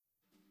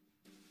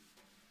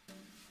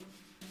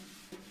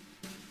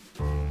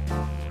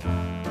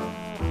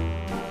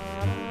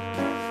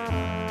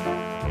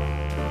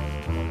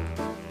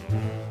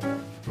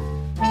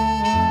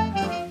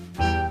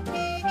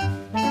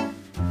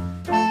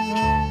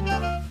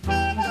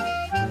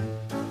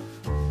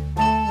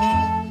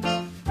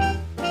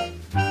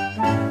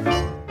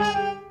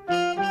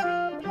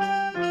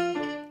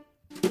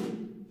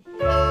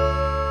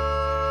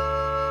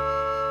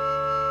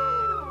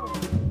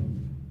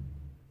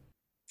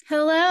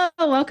Hello,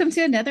 welcome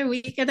to another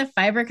week of the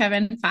Fiber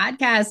Coven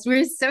podcast.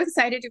 We're so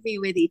excited to be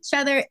with each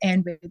other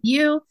and with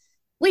you.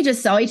 We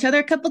just saw each other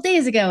a couple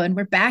days ago and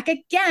we're back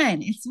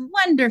again. It's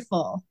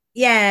wonderful.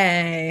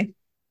 Yay.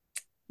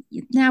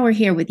 Now we're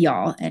here with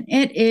y'all and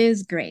it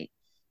is great.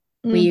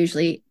 We Mm.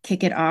 usually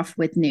kick it off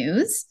with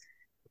news.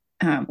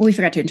 We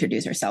forgot to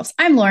introduce ourselves.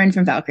 I'm Lauren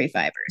from Valkyrie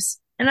Fibers.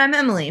 And I'm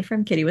Emily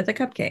from Kitty with a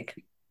Cupcake.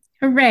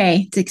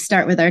 Hooray! To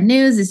start with our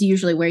news is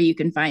usually where you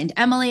can find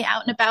Emily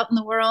out and about in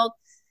the world.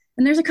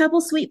 And there's a couple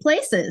sweet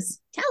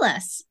places. Tell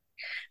us.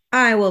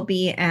 I will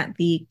be at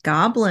the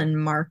Goblin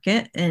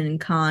Market in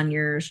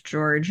Conyers,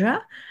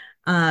 Georgia.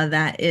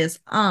 That is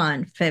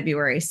on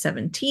February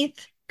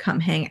 17th. Come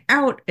hang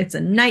out. It's a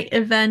night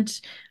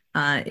event.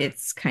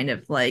 It's kind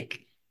of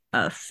like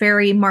a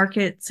fairy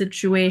market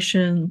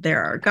situation.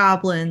 There are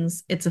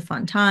goblins. It's a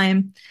fun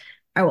time.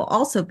 I will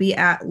also be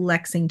at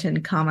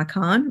Lexington Comic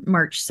Con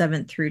March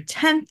 7th through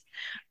 10th.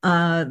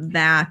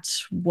 That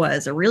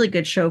was a really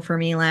good show for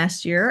me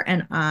last year,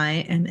 and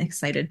I am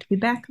excited to be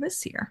back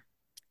this year.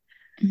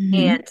 Mm-hmm.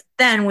 And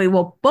then we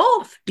will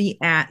both be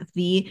at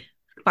the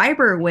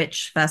Fiber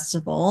Witch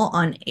Festival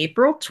on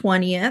April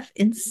 20th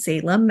in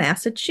Salem,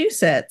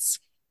 Massachusetts.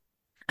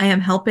 I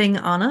am helping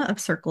Anna of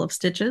Circle of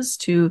Stitches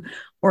to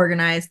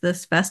organize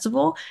this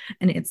festival,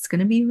 and it's going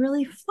to be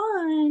really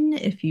fun.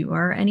 If you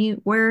are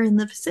anywhere in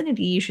the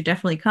vicinity, you should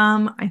definitely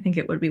come. I think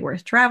it would be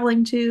worth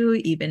traveling to,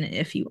 even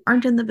if you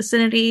aren't in the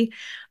vicinity,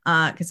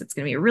 because it's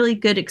going to be a really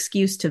good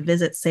excuse to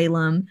visit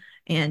Salem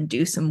and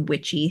do some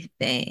witchy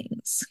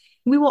things.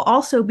 We will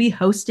also be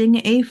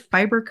hosting a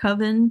Fiber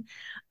Coven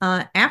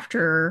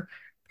after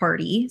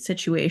party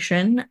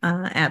situation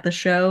at the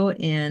show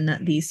in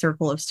the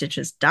Circle of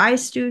Stitches Dye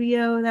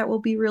Studio. That will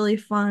be really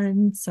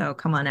fun. So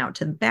come on out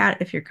to that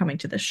if you're coming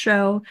to the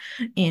show.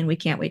 And we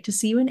can't wait to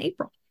see you in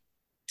April.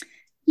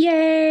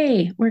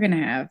 Yay! We're going to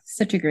have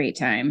such a great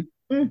time.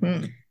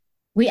 Mm-hmm.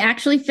 We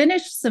actually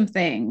finished some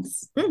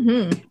things.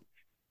 Mm-hmm.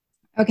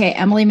 Okay,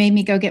 Emily made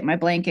me go get my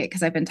blanket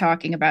because I've been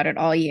talking about it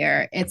all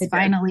year. It's I did.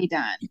 finally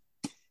done.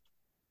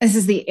 This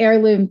is the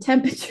heirloom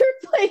temperature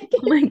blanket.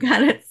 Oh my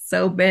God, it's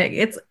so big.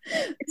 It's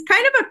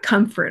kind of a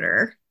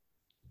comforter.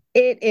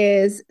 It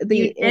is You the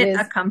it knit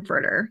a is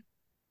comforter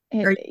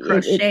or it you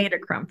it, it crocheted a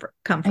I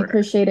comforter.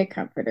 crocheted a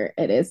comforter.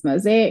 It is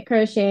mosaic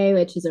crochet,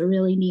 which is a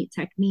really neat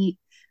technique,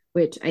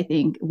 which I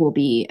think will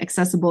be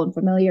accessible and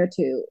familiar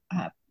to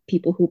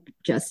people who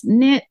just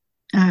knit.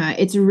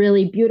 It's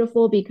really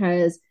beautiful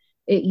because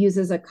it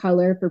uses a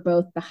color for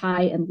both the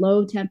high and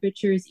low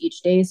temperatures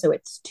each day. So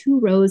it's 2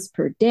 rows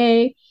per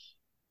day,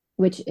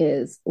 which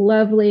is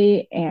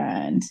lovely.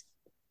 And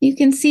you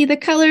can see the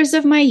colors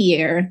of my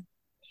year.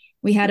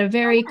 We had a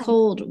very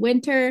cold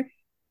winter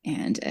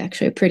and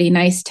actually a pretty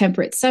nice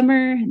temperate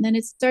summer. And then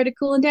it started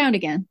cooling down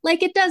again,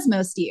 like it does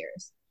most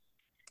years.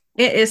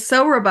 It is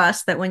so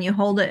robust that when you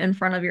hold it in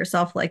front of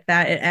yourself like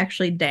that, it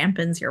actually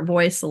dampens your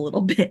voice a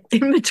little bit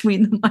in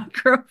between the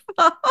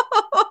microphone.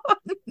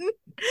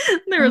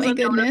 There Oh is my a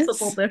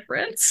noticeable goodness.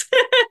 difference.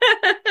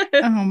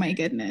 Oh my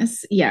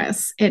goodness.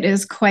 Yes, it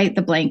is quite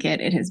the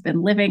blanket. It has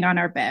been living on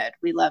our bed.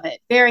 We love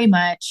it very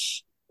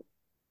much.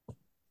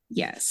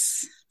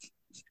 Yes.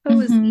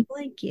 Cozy Mm-hmm.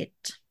 blanket.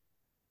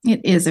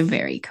 It is a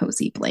very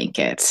cozy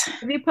blanket.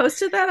 Have you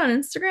posted that on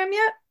Instagram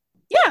yet?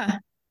 Yeah.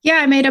 Yeah,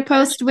 I made a I need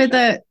post to with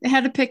check. a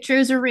had a picture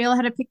as a reel,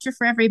 had a picture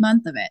for every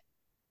month of it.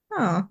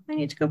 Oh, I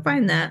need to go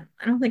find that.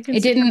 I don't think It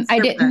Instagram didn't I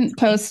served that to didn't me.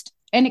 post,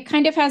 and it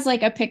kind of has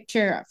like a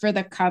picture for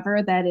the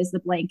cover that is the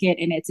blanket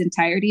in its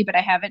entirety, but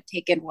I haven't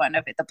taken one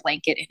of it, the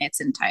blanket in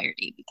its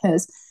entirety,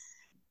 because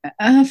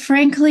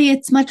frankly,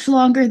 it's much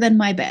longer than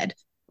my bed.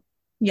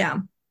 Yeah.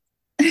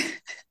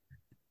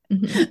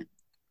 Hmm.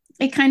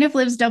 It kind of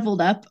lives doubled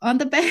up on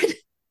the bed.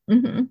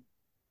 Hmm.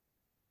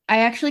 I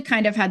actually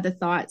kind of had the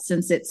thought,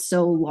 since it's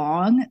so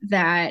long,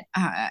 that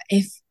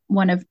if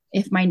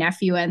my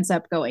nephew ends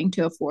up going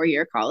to a 4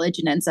 year college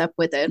and ends up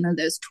with one of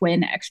those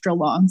twin extra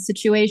long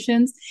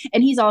situations,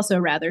 and he's also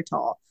rather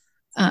tall.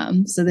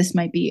 So this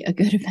might be a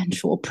good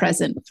eventual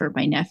present for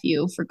my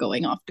nephew for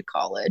going off to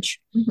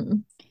college. Hmm.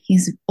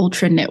 He's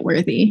ultra knit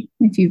worthy.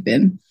 If you've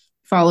been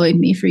following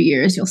me for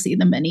years, you'll see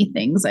the many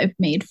things I've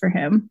made for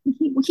him.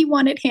 He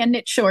wanted hand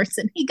knit shorts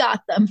and he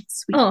got them.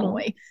 Sweet Oh.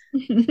 boy.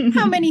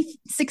 How many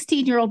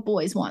 16-year-old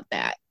boys want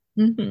that?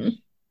 Hmm.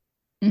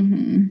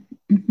 Mm-hmm.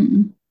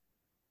 Mm-hmm.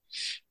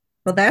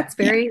 Well, that's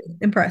Yeah. very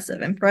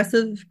impressive.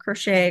 Impressive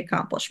crochet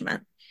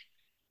accomplishment.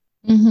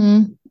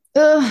 Mm-hmm.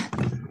 Ugh.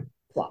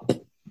 Plop.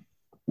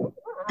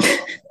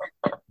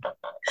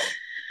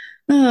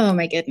 Oh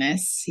my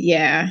goodness.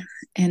 Yeah.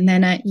 And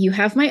then you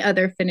have my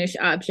other finished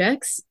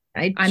objects.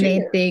 I I do.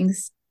 made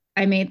things.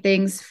 I made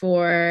things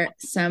for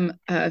some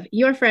of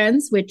your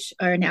friends, which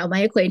are now my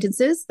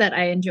acquaintances that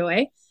I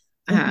enjoy.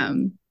 Mhm.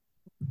 Um,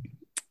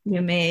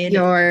 You made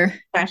your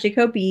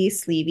Sashiko B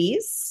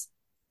sleeveys.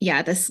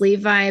 Yeah, the sleeve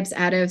vibes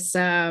out of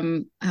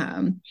some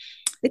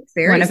It's one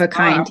very of a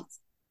kind. soft.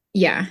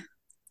 Yeah,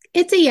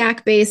 It's a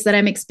yak base that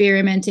I'm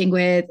experimenting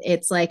with.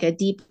 It's like a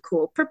deep,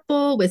 cool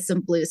purple with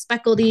some blue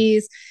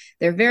speckledies.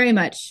 They're very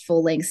much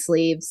full length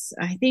sleeves.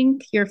 I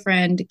think your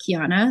friend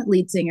Kiana,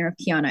 lead singer of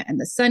Kiana and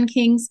the Sun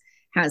Kings,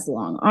 has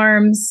long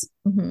arms.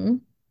 Mm-hmm.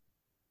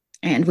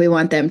 And we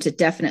want them to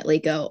definitely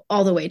go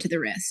all the way to the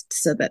wrist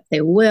so that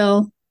they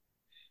will.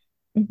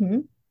 Mm-hmm.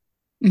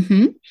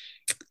 Mm-hmm.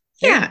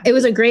 Yeah, it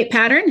was a great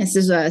pattern. This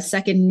is a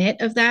second knit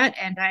of that,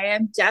 and I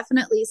am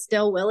definitely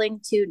still willing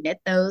to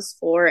knit those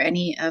for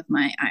any of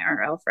my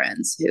IRL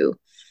friends who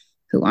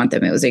want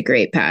them. It was a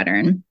great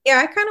pattern. Yeah,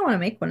 I kind of want to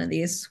make one of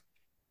these.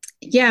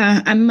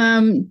 Yeah,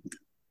 I'm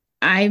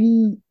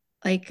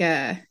like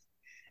a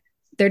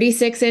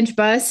 36-inch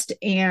bust,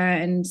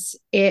 and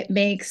it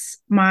makes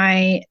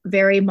my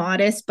very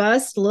modest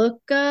bust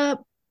look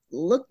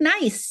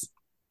nice.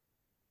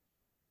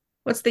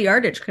 What's the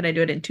yardage? Could I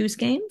do it in two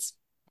skeins?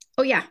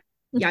 Oh yeah.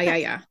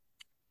 Yeah.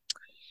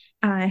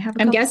 I have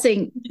a I'm couple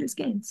guessing, two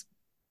skeins.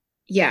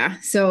 yeah.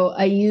 So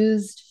I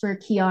used for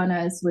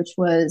Kiana's, which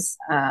was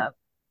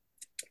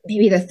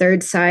maybe the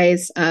third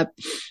size up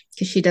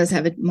because she does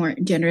have a more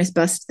generous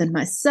bust than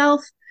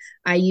myself.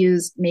 I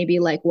used maybe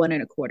like 1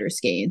 1/4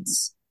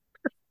 skeins.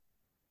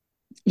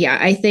 Yeah,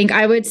 I think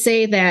I would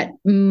say that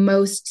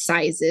most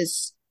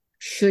sizes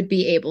should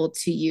be able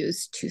to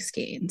use 2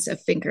 skeins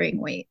of fingering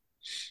weight.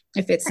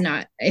 If it's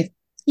not, if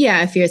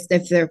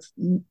they're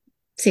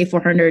say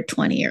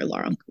 420 or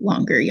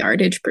longer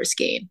yardage per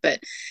skein, but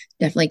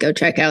definitely go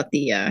check out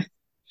the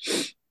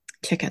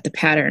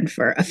pattern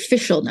for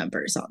official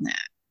numbers on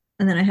that.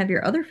 And then I have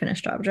your other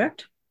finished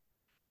object.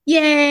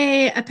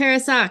 Yay, a pair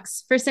of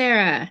socks for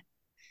Sarah,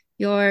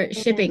 your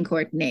shipping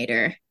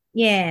coordinator.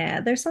 Yeah,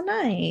 they're so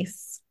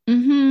nice.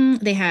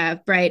 They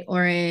have bright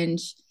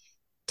orange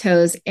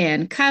toes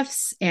and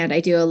cuffs, and I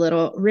do a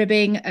little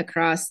ribbing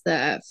across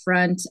the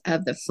front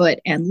of the foot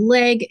and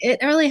leg.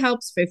 It really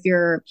helps if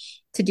you're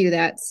to do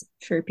that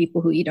for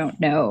people who you don't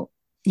know.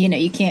 You know,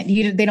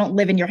 they don't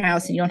live in your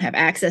house and you don't have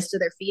access to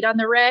their feet on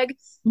the reg.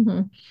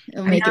 Mm-hmm.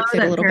 It'll I make know it fit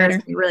a that little Tara's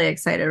better. really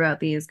excited about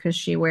these because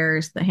she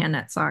wears the hand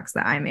knit socks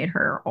that I made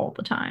her all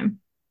the time.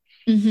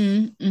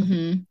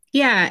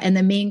 Yeah, and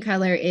the main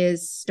color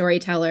is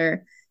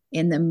Storyteller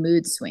in the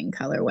Mood Swing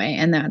colorway,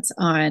 and that's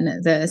on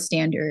the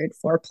standard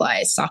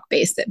 4-ply sock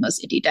base that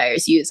most indie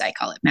dyers use. I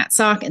call it matte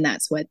sock, and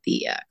that's what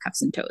the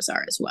cuffs and toes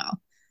are as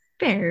well.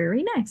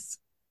 Very nice.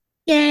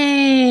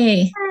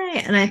 Yay!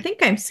 Yay. And I think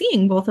I'm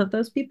seeing both of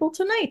those people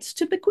tonight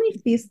to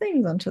bequeath these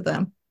things unto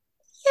them.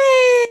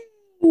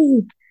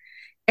 Yay!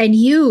 And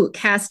you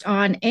cast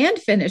on and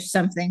finished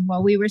something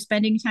while we were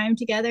spending time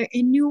together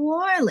in New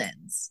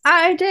Orleans.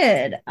 I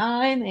did.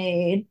 I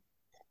made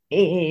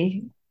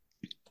a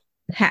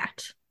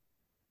hat.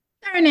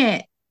 Darn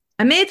it.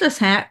 I made this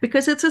hat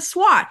because it's a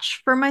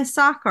swatch for my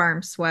sock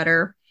arm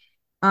sweater.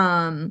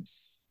 Um,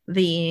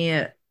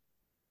 the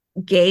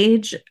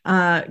gauge,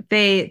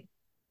 the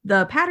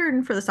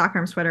pattern for the sock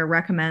arm sweater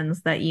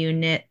recommends that you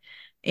knit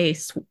a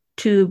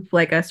tube,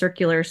 like a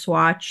circular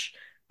swatch,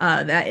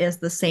 that is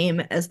the same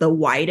as the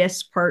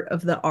widest part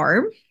of the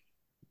arm.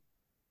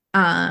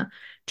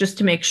 Just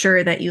to make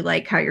sure that you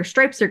like how your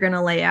stripes are going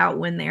to lay out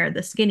when they're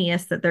the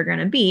skinniest that they're going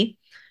to be.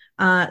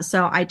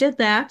 So I did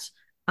that.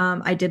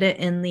 I did it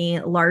in the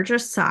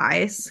largest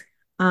size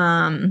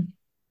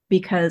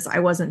because I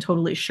wasn't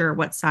totally sure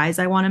what size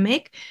I want to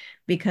make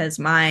because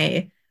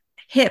my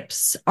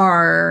hips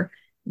are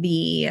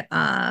the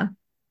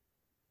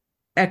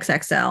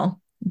XXL,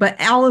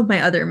 but all of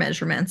my other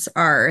measurements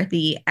are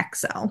the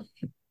XL.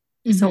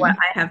 So what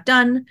I have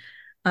done,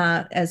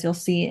 as you'll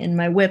see in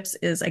my whips,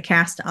 is I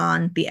cast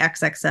on the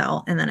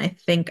XXL, and then I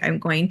think I'm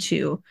going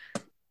to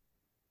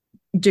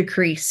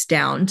decrease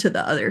down to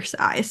the other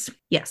size.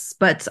 Yes,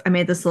 but I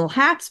made this little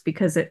hat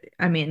because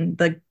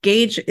the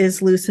gauge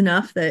is loose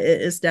enough that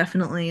it is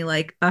definitely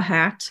like a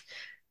hat.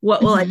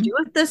 What will I do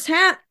with this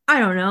hat? I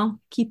don't know.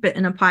 Keep it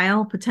in a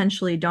pile,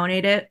 potentially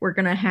donate it. We're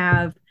gonna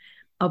have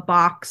a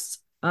box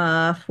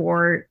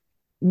for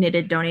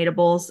knitted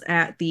donatables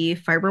at the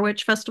Fiber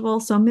Witch Festival.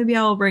 So maybe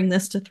I'll bring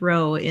this to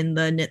throw in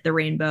the Knit the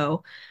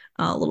Rainbow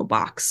little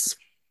box.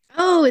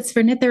 Oh, it's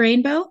for Knit the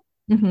Rainbow?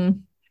 Mm-hmm.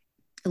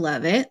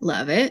 Love it.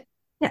 Love it.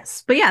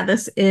 Yes. But yeah,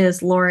 this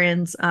is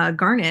Lauren's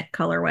Garnet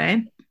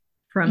colorway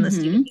from the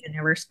Steven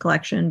Universe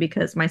collection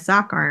because my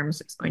sock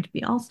arms is going to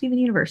be all Steven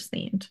Universe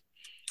themed.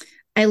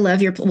 I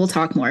love we'll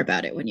talk more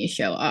about it when you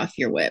show off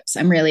your whips.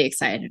 I'm really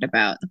excited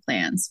about the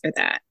plans for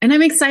that. And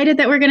I'm excited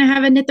that we're going to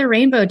have a Knit the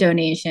Rainbow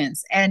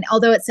donations. And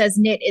although it says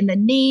knit in the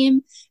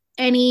name,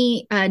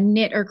 any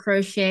knit or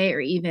crochet or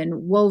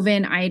even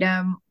woven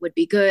item would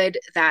be good.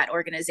 That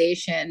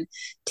organization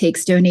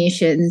takes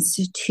donations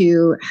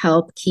to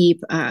help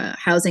keep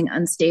housing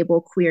unstable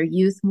queer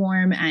youth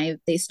warm.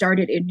 They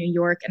started in New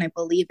York, and I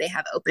believe they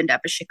have opened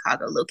up a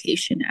Chicago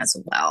location as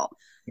well.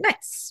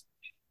 Nice.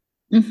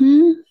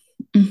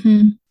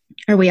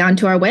 Are we on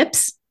to our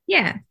whips?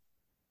 Yeah.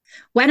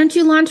 Why don't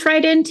you launch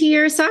right into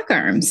your sock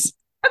arms?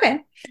 Okay.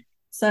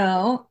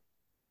 So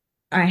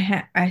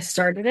I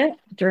started it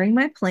during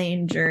my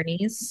plane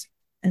journeys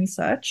and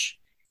such.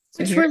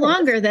 Which were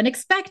longer than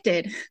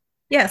expected.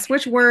 Yes,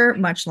 which were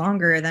much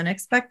longer than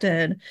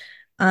expected.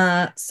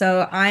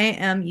 So I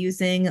am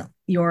using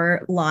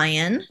your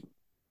lion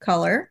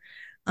color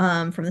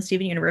from the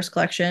Steven Universe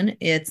collection.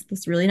 It's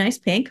this really nice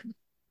pink,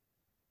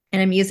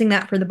 and I'm using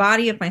that for the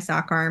body of my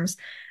sock arms.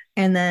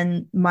 And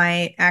then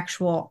my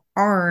actual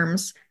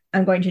arms,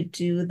 I'm going to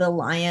do the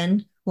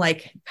lion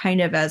like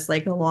kind of as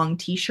like a long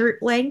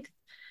t-shirt length.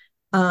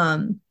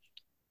 Um,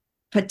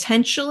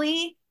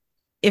 Potentially,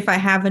 if I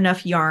have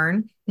enough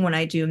yarn when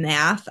I do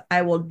math,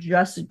 I will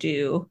just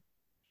do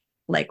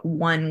like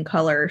one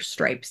color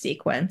stripe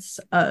sequence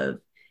of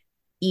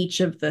each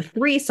of the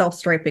three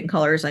self-striping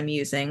colors I'm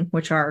using,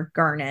 which are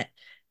garnet,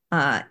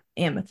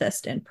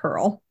 amethyst, and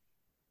pearl.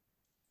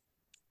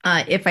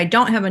 If I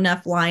don't have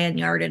enough lion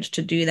yardage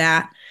to do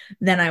that,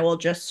 then I will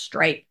just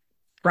stripe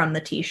from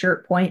the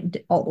t-shirt point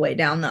all the way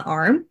down the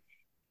arm.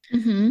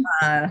 Mm-hmm.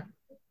 Uh,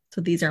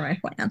 so these are my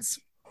plans.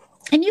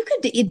 And you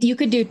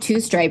could do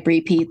two stripe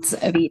repeats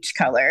of each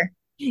color.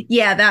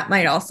 Yeah, that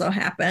might also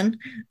happen.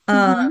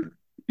 Mm-hmm.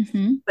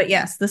 Mm-hmm. But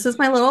yes, this is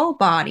my little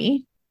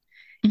body.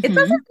 It Mm-hmm.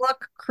 doesn't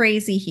look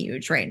crazy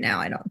huge right now,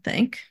 I don't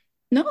think.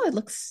 No, it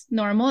looks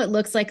normal. It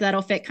looks like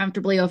that'll fit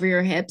comfortably over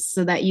your hips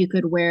so that you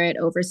could wear it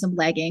over some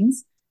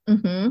leggings.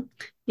 Hmm.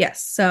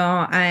 Yes, so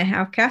I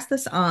have cast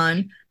this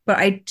on, but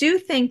I do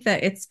think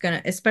that it's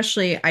gonna,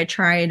 especially I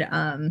tried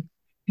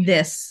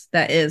this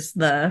that is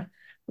the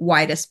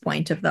widest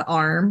point of the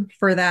arm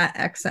for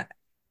that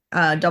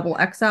double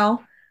XL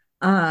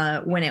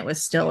when it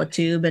was still a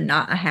tube and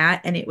not a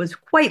hat, and it was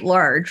quite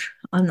large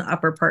on the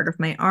upper part of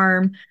my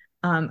arm.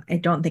 I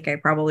don't think I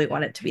probably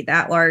want it to be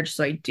that large,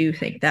 so I do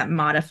think that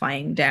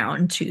modifying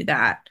down to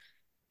that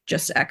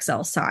just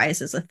XL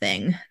size is a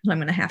thing I'm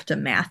going to have to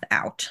math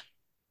out.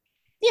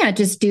 Yeah,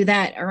 just do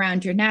that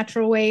around your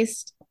natural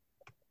waist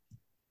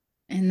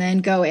and then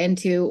go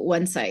into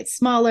one size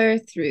smaller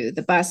through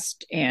the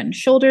bust and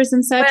shoulders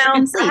and such Well,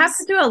 and I have to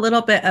sleeves. do a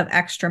little bit of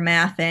extra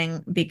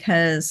mathing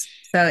because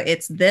so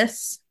it's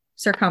this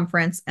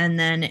circumference and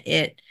then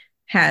it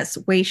has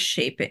waist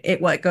shape.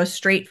 It goes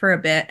straight for a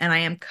bit, and I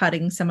am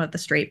cutting some of the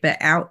straight bit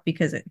out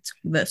because it's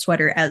the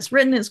sweater as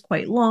written is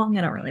quite long.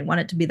 I don't really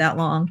want it to be that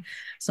long.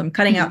 So I'm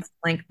cutting Mm-hmm. out some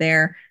length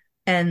there.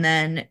 And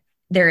then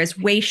there is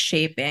waist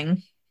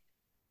shaping,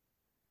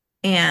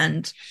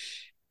 and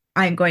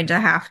I'm going to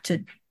have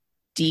to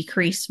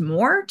decrease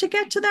more to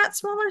get to that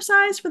smaller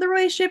size for the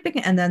waist shaping.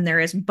 And then there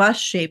is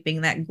bust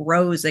shaping that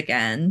grows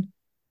again.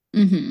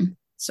 Mm-hmm.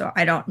 So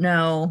I don't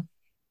know.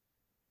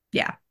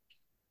 Yeah,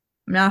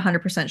 I'm not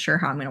 100% sure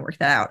how I'm going to work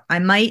that out. I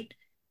might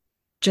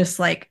just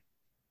like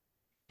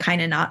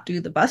kind of not do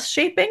the bust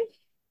shaping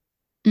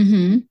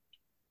Mm-hmm.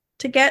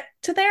 to get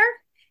to there.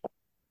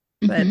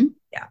 But Mm-hmm.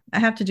 yeah, I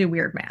have to do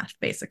weird math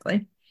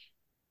basically.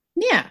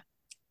 Yeah.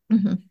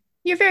 Hmm.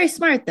 You're very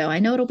smart though. I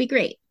know it'll be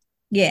great.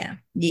 Yeah,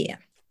 yeah.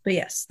 But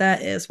yes,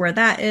 that is where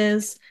that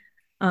is.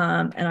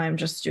 And I'm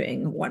just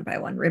doing one by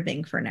one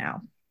ribbing for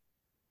now.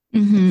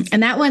 Mm-hmm.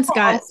 And that one's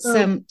got Also,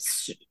 some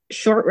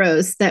short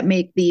rows that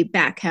make the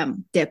back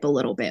hem dip a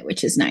little bit,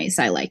 which is nice.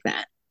 I like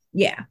that.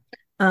 yeah.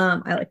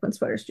 I like when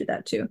sweaters do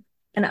that too.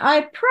 And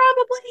I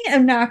probably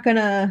am not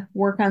gonna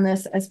work on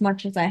this as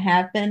much as I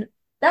have been.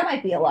 That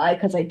might be a lie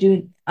because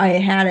I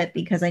had it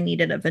because I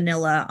needed a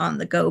vanilla on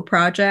the go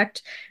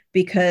project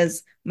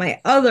because my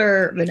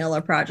other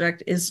vanilla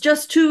project is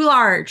just too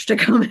large to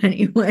come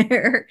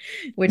anywhere,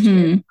 which is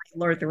Mm-hmm. my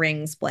Lord of the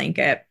Rings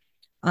blanket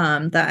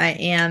that I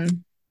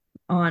am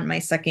on my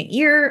second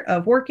year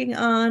of working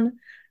on.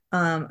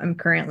 I'm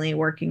currently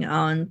working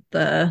on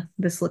the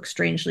This Looks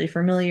Strangely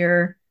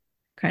Familiar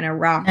kind of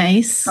rock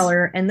Nice.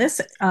 color. And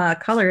this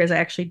color is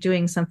actually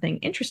doing something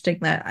interesting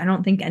that I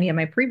don't think any of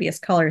my previous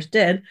colors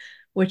did,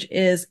 which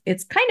is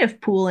it's kind of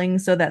pooling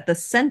so that the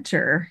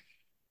center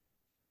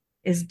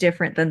is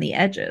different than the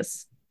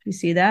edges. You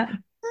see that?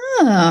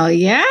 Oh,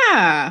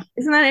 yeah.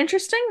 Isn't that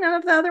interesting? None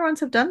of the other ones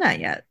have done that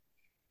yet.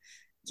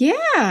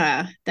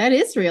 Yeah. That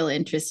is real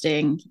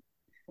interesting.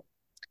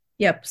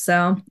 Yep.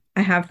 So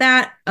I have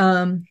that,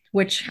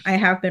 which I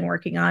have been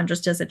working on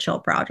just as a chill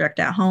project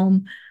at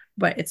home,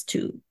 but it's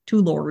too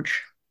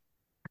large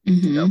to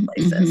go Mm-hmm.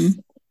 places.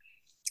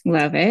 Mm-hmm.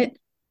 Love it.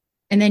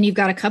 And then you've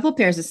got a couple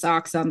pairs of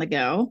socks on the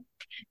go.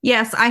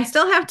 Yes, I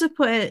still have to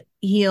put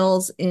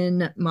heels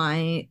in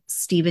my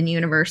Steven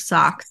Universe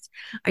socks.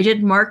 I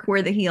did mark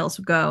where the heels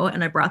go,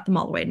 and I brought them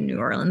all the way to New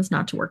Orleans,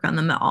 not to work on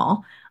them at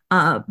all.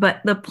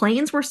 But the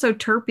planes were so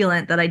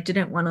turbulent that I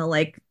didn't want to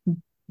like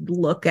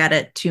look at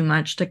it too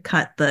much to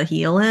cut the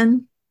heel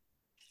in.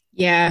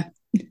 Yeah.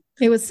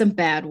 It was some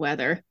bad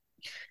weather.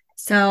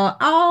 So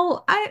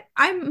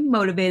I'm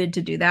motivated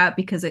to do that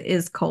because it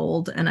is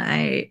cold and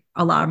a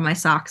lot of my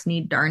socks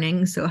need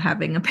darning. So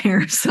having a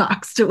pair of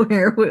socks to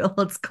wear while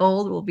it's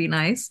cold will be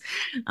nice.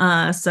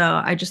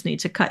 So I just need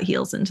to cut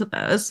heels into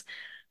those.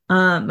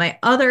 My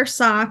other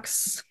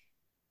socks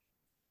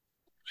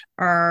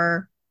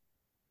are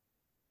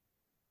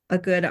a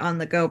good on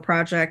the go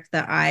project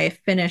that I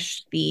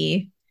finished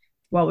the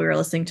while we were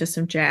listening to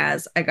some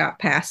jazz. I got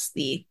past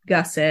the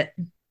gusset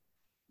of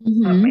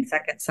my Mm-hmm.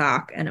 second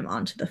sock and I'm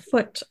onto the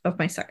foot of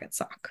my second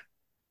sock.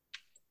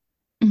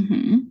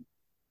 Mm-hmm.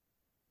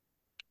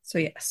 So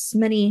yes,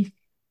 many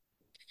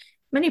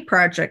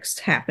projects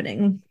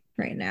happening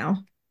right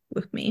now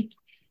with me.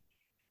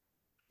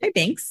 Hey,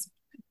 thanks.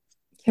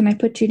 Can I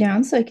put you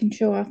down so I can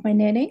show off my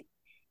knitting?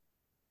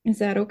 Is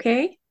that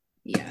okay?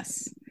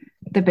 Yes.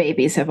 The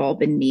babies have all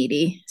been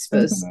needy. I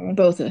suppose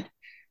Mhm.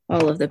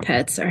 all of the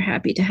pets are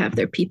happy to have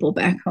their people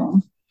back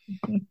home.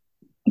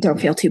 Don't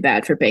feel too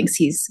bad for Banks.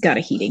 He's got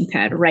a heating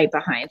pad right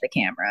behind the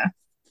camera.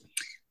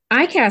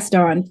 I cast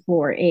on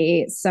for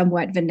a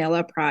somewhat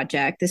vanilla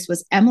project. This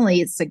was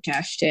Emily's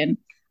suggestion.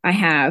 I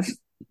have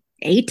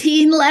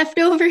 18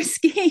 leftover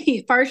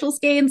partial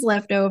skeins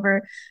left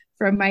over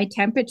from my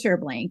temperature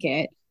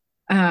blanket.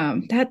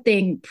 That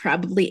thing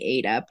probably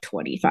ate up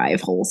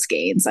 25 whole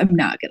skeins. I'm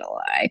not going to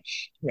lie.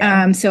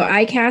 Yeah. So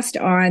I cast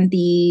on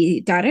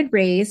the Dotted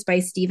Rays by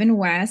Stephen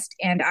West,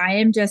 and I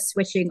am just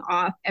switching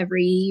off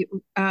every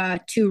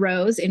 2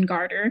 rows in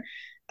garter.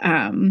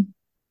 Um,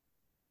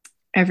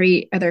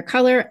 every other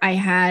color. I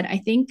had, I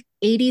think,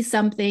 80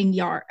 something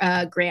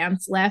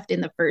grams left in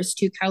the first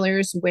 2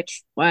 colors,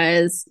 which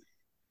was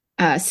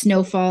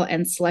snowfall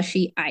and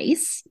slushy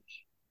ice.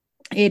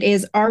 It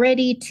is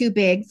already too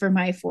big for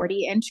my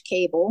 40-inch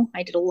cable.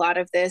 I did a lot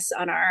of this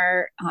on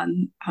our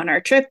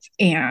trip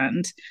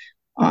and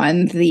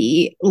on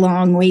the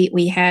long wait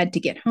we had to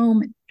get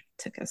home. It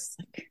took us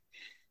about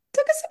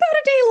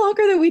a day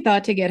longer than we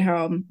thought to get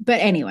home. But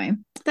anyway,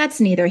 that's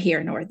neither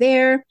here nor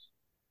there.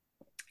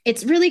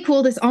 It's really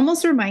cool. This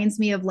almost reminds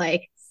me of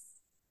like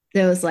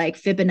those like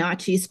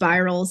Fibonacci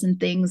spirals and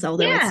things,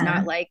 although it's Yeah.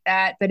 not like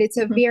that. But it's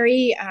a Mhm.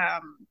 very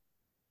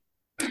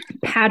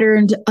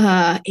patterned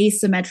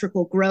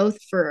asymmetrical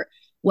growth for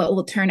what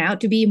will turn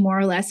out to be more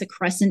or less a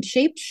crescent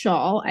shaped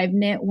shawl. I've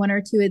knit 1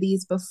 or 2 of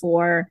these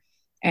before,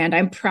 and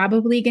I'm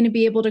probably going to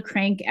be able to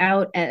crank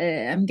out,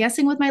 I'm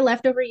guessing with my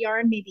leftover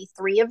yarn, maybe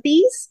 3 of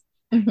these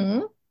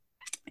Mhm.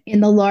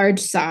 in the large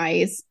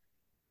size.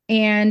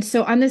 And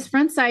so on this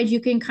front side, you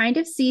can kind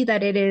of see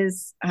that it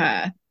is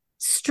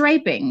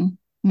striping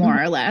more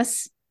Mhm. or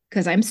less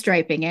because I'm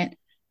striping it.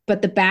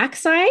 But the back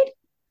side,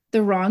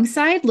 the wrong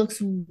side,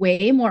 looks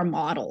way more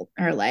modeled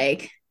or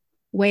like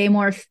way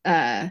more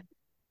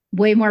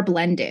way more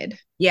blended.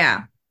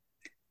 Yeah.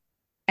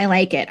 I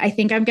like it. I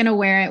think I'm gonna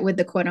wear it with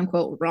the quote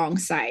unquote wrong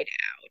side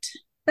out.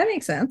 That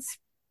makes sense.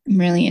 I'm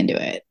really into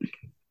it.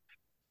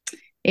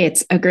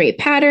 It's a great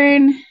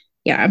pattern.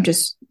 Yeah, I'm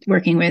just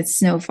working with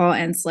Snowfall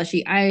and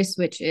Slushy Ice,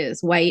 which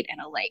is white and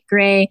a light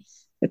gray.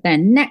 But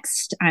then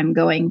next, I'm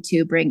going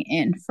to bring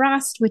in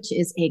Frost, which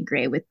is a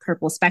gray with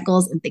purple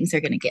speckles, and things are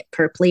going to get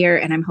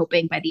purplier. And I'm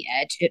hoping by the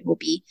edge it will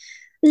be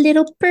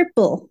little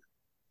purple.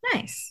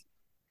 Nice.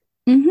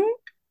 Mm-hmm.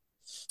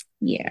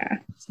 Yeah.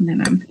 And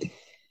then I'm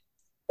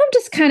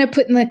just kind of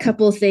putting a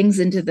couple of things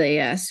into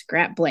the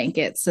scrap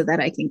blanket so that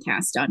I can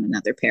cast on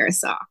another pair of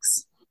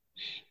socks.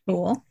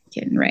 Cool.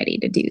 Getting ready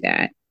to do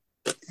that.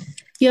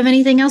 You have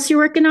anything else you're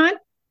working on?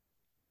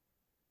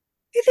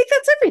 I think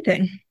that's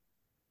everything.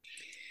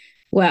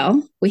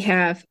 Well, we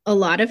have a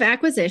lot of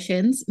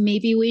acquisitions.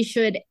 Maybe we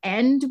should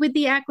end with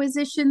the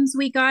acquisitions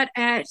we got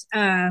at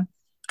the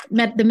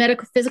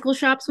medical physical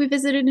shops we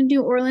visited in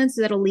New Orleans.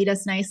 So that'll lead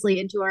us nicely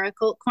into our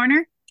occult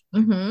corner.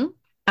 Mm-hmm.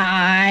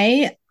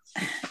 I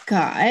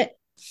got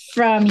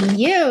from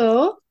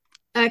you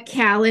a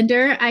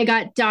calendar. I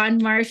got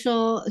Don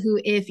Marshall, who,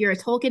 if you're a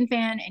Tolkien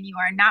fan and you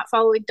are not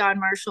following Don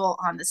Marshall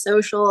on the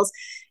socials,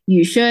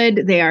 you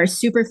should. They are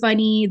super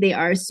funny. They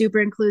are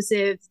super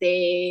inclusive.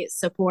 They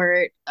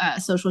support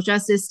social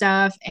justice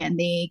stuff and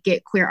they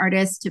get queer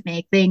artists to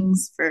make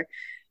things for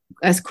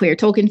us queer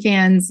Tolkien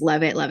fans.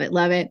 Love it, love it,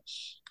 love it.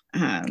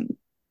 Um,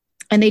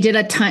 and they did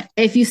a ton.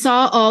 If you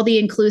saw all the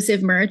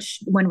inclusive merch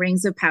when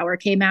Rings of Power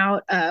came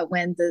out,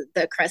 when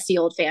the crusty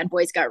old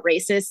fanboys got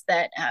racist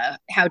that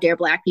how dare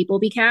black people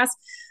be cast,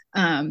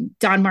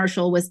 Don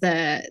Marshall was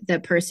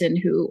the person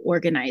who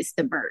organized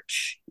the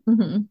merch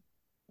Mm-hmm.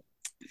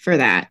 for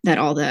that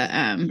all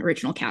the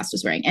original cast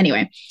was wearing.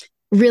 Anyway,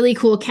 really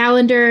cool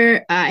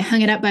calendar. I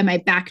hung it up by my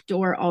back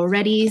door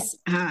already.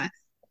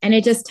 And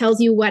it just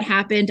tells you what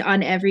happened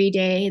on every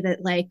day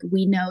that like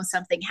we know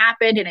something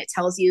happened, and it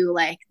tells you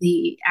like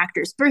the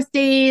actors'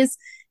 birthdays,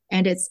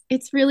 and it's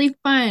really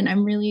fun.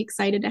 I'm really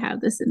excited to have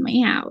this in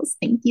my house.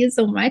 Thank you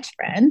so much,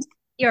 friend.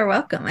 You're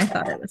welcome. I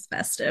thought it was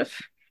festive.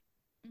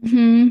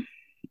 Mm-hmm.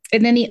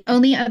 And then the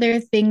only other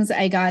things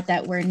I got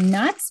that were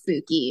not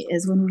spooky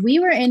is when we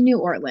were in New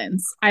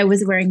Orleans, I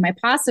was wearing my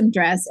possum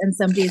dress, and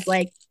somebody's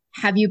like,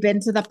 "Have you been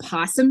to the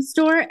possum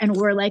store?" And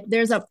we're like,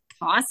 "There's a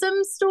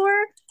possum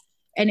store?"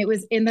 And it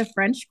was in the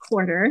French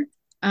Quarter.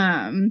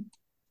 And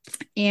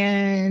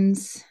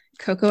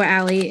Coco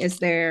Alley is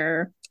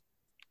their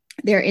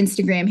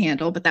Instagram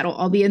handle, but that'll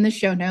all be in the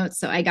show notes.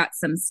 So I got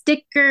some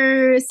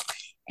stickers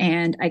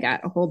and I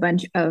got a whole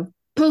bunch of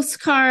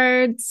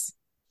postcards.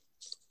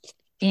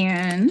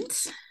 And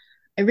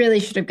I really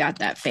should have got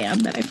that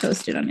fan that I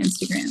posted on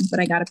Instagram, but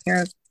I got a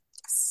pair of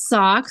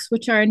socks,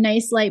 which are a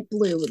nice light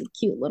blue with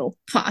cute little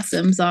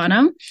possums on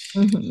them.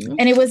 Mhm.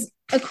 And it was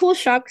a cool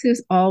shop because it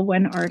was all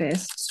one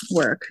artist's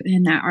work,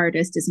 and that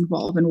artist is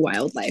involved in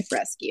wildlife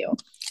rescue.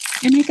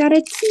 And I got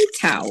a tea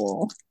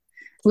towel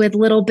with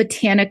little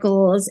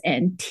botanicals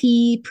and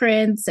tea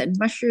prints and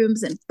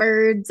mushrooms and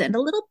birds and a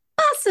little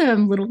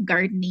possum, little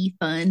gardeny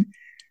fun.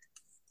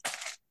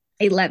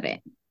 I love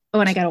it. Oh,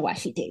 and I got a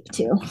washi tape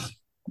too.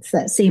 It's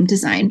that same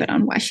design, but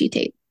on washi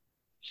tape.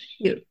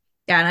 Cute.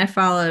 Yeah,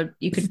 and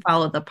you can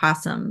follow the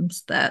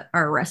possums that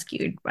are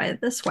rescued by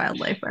this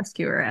wildlife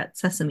rescuer at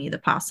Sesame the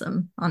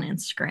Possum on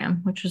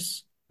Instagram, which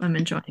is I'm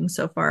enjoying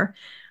so far.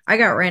 I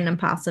got random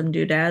possum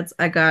doodads.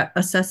 I got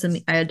a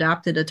sesame. I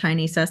adopted a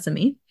tiny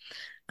sesame,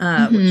 which is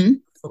Mm-hmm.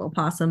 a little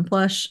possum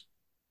plush.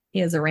 He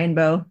has a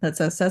rainbow that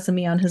says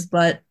sesame on his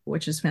butt,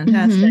 which is Mm-hmm.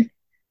 fantastic.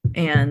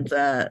 And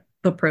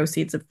the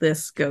proceeds of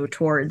this go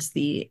towards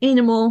the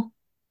animal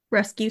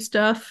rescue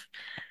stuff.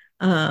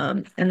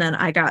 And then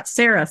I got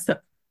Sarah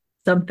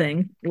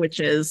something, which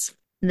is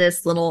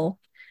this little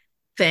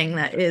thing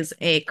that is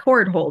a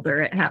cord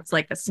holder. It has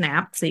like a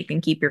snap so you can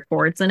keep your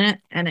cords in it.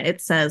 And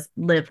it says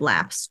live,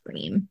 laugh,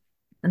 scream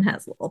and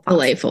has little possum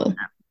on Delightful.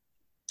 that.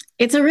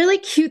 It's a really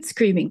cute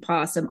screaming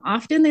possum.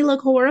 Often they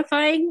look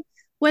horrifying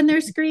when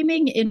they're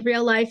screaming in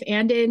real life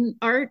and in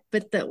art,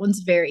 but that one's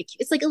very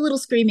cute. It's like a little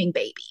screaming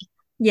baby.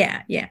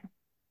 Yeah, yeah.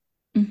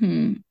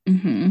 Mm-hmm.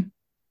 Mm-hmm.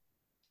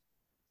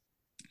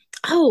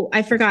 Oh,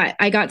 I forgot.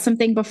 I got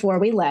something before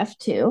we left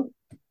too.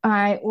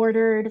 I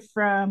ordered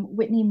from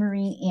Whitney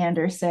Marie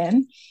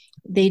Anderson.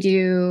 They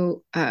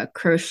do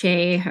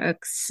crochet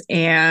hooks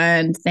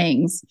and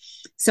things.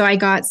 So I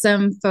got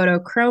some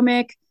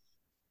photochromic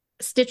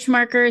stitch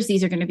markers.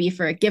 These are going to be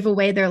for a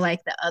giveaway. They're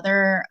like the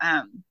other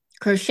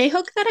crochet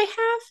hook that I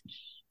have.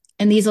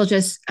 And these will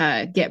just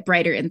get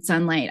brighter in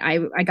sunlight.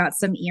 I got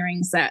some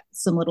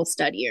little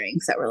stud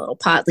earrings that were little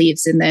pot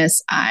leaves in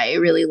this. I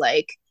really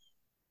like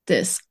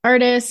this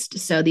artist.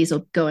 So these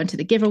will go into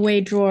the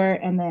giveaway drawer.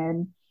 And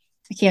then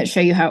I can't show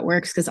you how it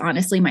works because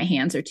honestly, my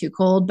hands are too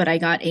cold, but I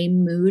got a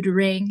mood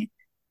ring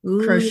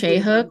crochet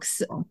Ooh.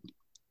 hooks.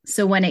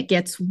 So when it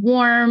gets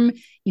warm,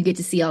 you get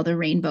to see all the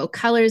rainbow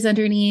colors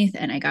underneath.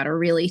 And I got a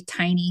really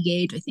tiny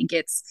gauge. I think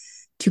it's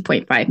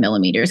 2.5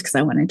 millimeters because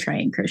I want to try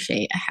and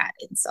crochet a hat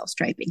in self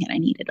striping and I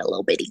needed a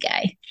little bitty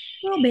guy.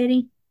 Little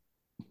bitty.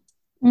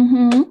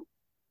 Mm-hmm.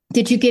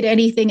 Did you get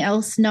anything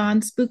else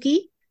non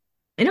spooky?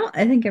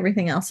 I think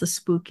everything else is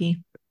spooky.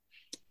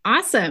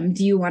 Awesome.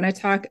 Do you want to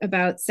talk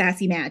about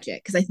Sassy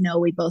Magic? Because I know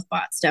we both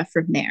bought stuff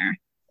from there.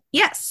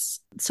 Yes.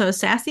 So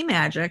Sassy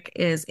Magic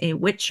is a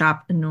witch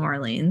shop in New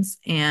Orleans,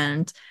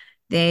 and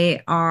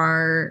they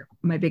are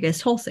my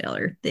biggest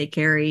wholesaler. They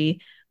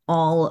carry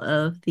all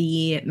of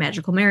the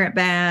Magical Merit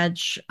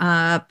Badge,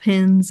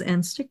 pins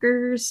and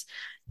stickers,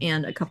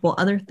 and a couple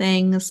other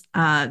things.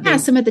 Yeah,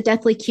 some of the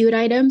deathly cute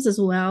items as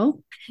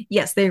well.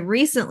 Yes, they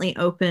recently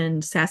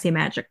opened Sassy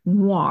Magic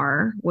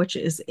Noir, which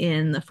is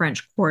in the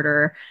French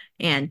Quarter,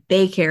 and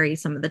they carry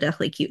some of the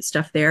deathly cute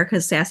stuff there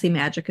because Sassy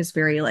Magic is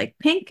very like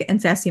pink,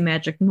 and Sassy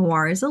Magic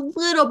Noir is a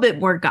little bit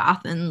more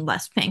goth and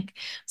less pink.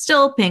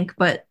 Still pink,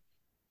 but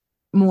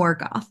more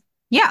goth.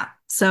 Yeah,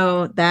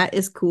 so that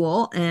is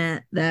cool,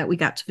 and that we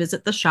got to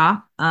visit the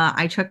shop.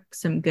 I took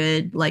some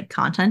good like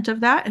content of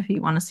that. If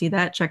you want to see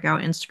that, check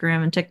out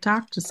Instagram and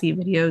TikTok to see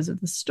videos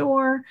of the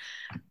store.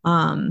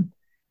 Um,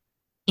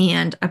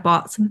 and I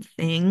bought some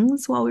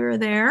things while we were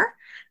there.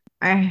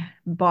 I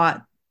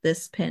bought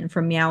this pin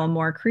from Meow and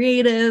More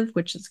Creative,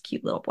 which is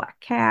cute little black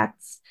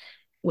cats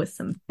with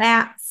some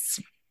bats.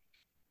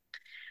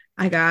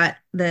 I got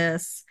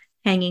this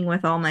hanging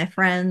with all my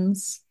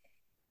friends,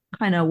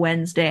 kind of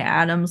Wednesday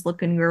Addams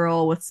looking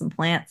girl with some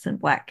plants and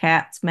black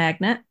cats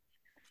magnet.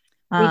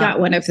 We Uh, got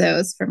one of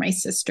those for my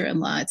sister in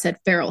law. It said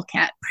Feral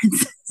Cat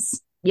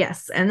Princess.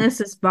 yes, and this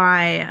is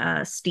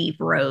by Steve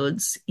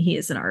Rhodes. He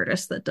is an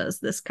artist that does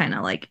this kind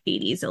of like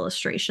 80s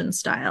illustration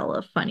style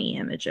of funny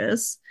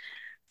images.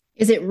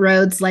 Is it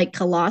roads like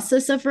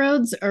Colossus of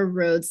Rhodes or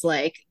roads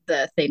like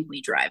the thing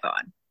we drive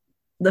on?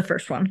 The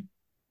first one.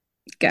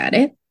 Got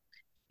it.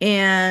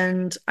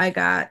 And I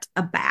got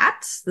a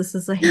bat. This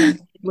is a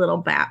handy little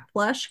bat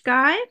plush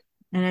guy,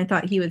 and I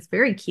thought he was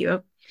very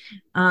cute.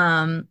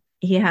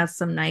 He has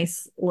some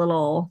nice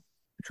little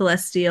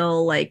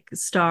celestial like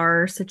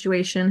star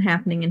situation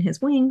happening in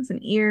his wings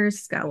and ears.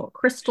 He's got a little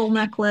crystal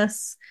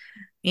necklace,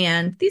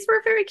 and these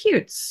were very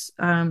cute. So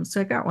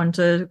I got one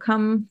to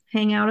come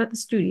hang out at the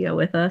studio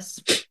with us.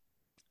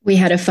 We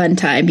had a fun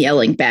time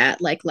yelling bat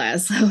like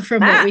Laszlo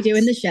from What We Do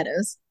in the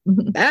Shadows.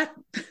 Bat.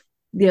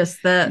 Yes,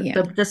 Yeah.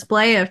 the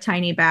display of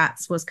tiny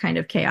bats was kind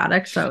of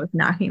chaotic, so I was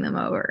knocking them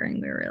over, and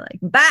we were like,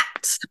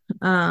 "Bat!"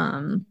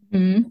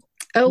 Mm-hmm.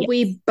 Oh, Yeah.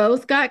 we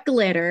both got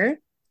glitter.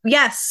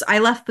 Yes, I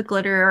left the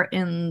glitter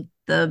in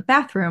the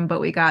bathroom,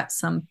 but we got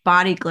some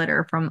body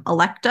glitter from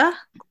Electa,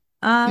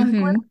 glitter.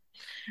 Mm-hmm.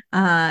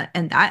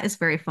 And that is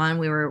very fun.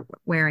 We were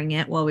wearing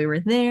it while we were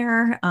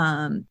there.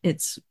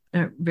 It's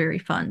a very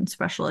fun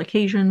special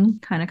occasion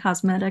kind of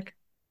cosmetic.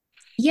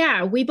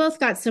 Yeah, we both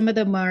got some of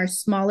the more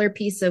smaller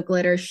piece of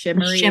glitter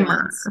shimmery Shimmer.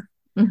 ones.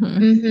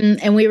 Hmm.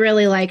 And we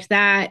really liked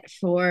that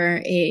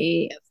for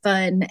a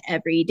fun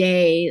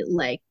everyday,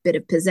 like bit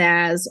of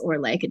pizzazz or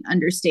like an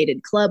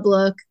understated club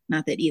look.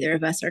 Not that either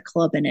of us are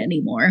clubbing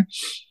anymore,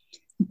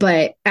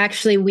 but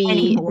actually, we went.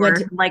 Anymore,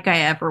 like I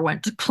ever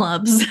went to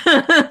clubs.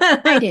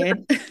 I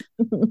did.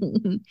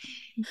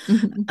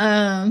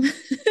 um,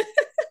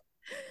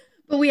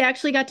 but we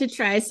actually got to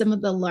try some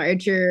of the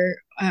larger,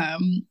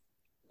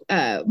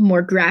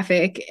 more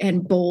graphic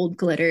and bold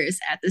glitters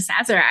at the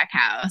Sazerac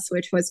house,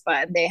 which was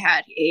fun. They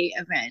had a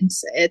event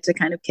to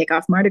kind of kick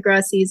off Mardi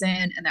Gras season,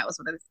 and that was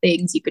one of the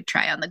things you could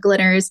try on the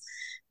glitters.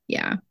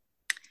 Yeah.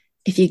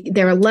 If you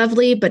they were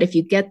lovely, but if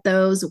you get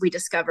those, we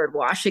discovered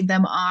washing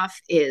them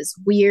off is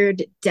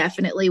weird.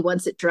 Definitely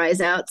once it dries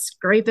out,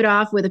 scrape it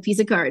off with a piece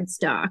of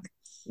cardstock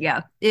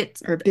Yeah,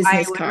 or I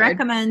business would card.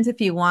 recommend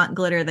if you want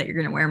glitter that you're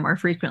going to wear more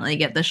frequently,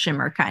 get the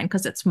shimmer kind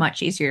because it's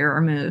much easier to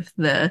remove.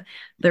 The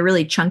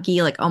really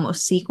chunky, like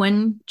almost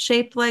sequin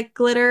shaped like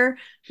glitter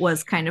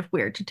was kind of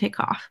weird to take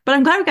off. But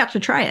I'm glad we got to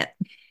try it.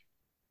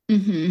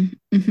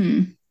 Mm-hmm.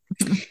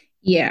 Mm-hmm.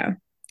 Yeah.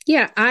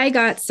 Yeah. I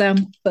got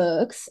some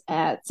books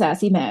at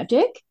Sassy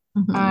Magic.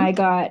 Hmm. I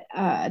got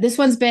this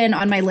one's been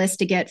on my list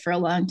to get for a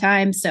long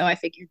time. So I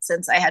figured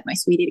since I had my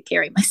sweetie to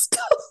carry my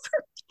stuff,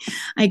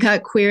 I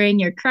got Queering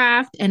Your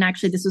Craft. And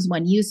actually, this was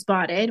one you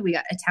spotted. We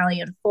got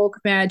Italian Folk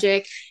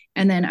Magic.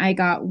 And then I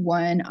got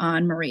one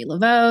on Marie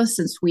Laveau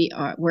since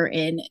we're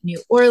in New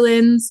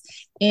Orleans.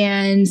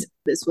 And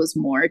this was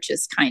more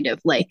just kind of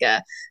like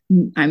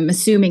I'm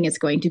assuming it's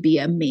going to be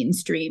a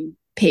mainstream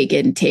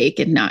pagan take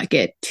and not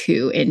get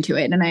too into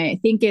it. And I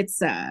think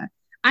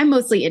I'm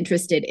mostly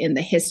interested in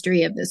the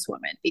history of this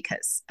woman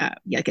because,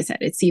 like I said,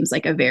 it seems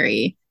like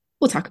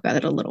we'll talk about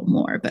it a little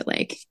more, but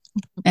like,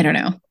 I don't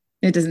know.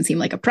 It doesn't seem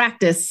like a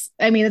practice.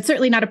 I mean, it's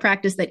certainly not a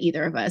practice that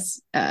either of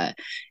us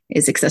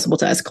is accessible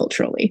to us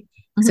culturally.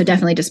 So Hmm.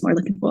 definitely just more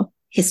looking for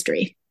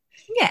history.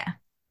 Yeah,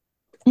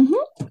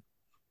 Mm-hmm.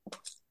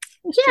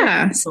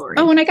 Yeah. story.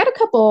 Oh, and I got a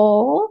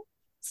couple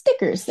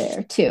stickers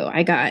there too.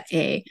 I got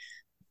a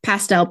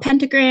pastel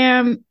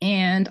pentagram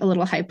and a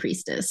little high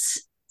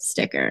priestess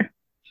sticker.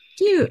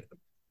 Cute.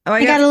 Oh,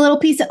 I got a little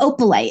piece of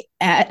opalite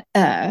at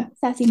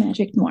Sassy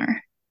Magic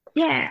Noir.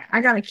 yeah,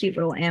 I got a cute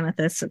little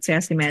amethyst at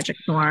Sassy Magic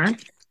Noir.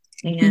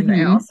 And I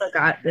Mm-hmm. also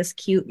got this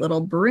cute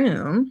little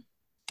broom.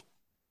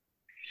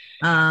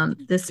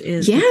 This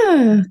is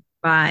Yeah.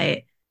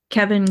 by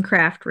Kevin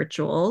Craft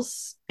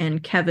Rituals,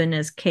 and Kevin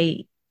is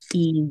Keven.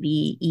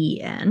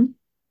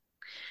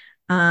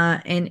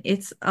 And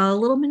it's a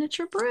little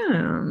miniature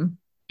broom.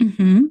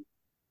 Mm-hmm.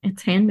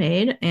 It's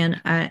handmade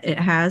and it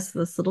has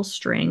this little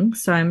string.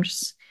 So I'm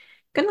just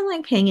gonna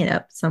like hang it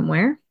up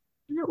somewhere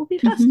and it will be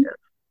Mm-hmm. festive.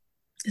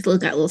 It's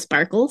got little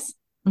sparkles.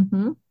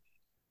 Hmm.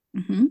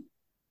 Mm-hmm.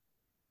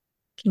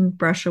 Can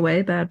brush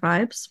away bad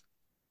vibes.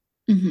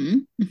 Mm-hmm.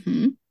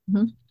 Mm-hmm.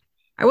 Hmm.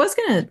 I was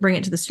gonna bring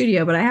it to the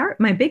studio, but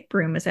my big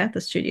broom is at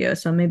the studio,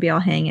 so maybe I'll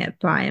hang it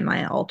by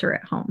my altar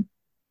at home.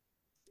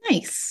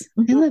 Nice.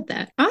 I Hmm. love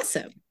that.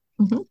 Awesome.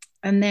 Hmm.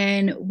 And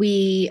then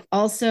we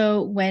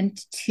also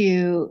went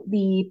to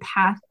the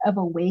Path of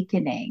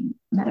Awakening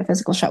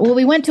metaphysical shop. Well,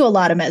 we went to a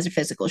lot of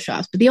metaphysical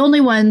shops, but the only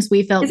ones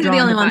we felt These are the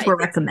drawn only to ones buy we're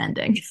things.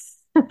 recommending.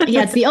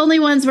 Yeah, it's the only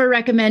ones we're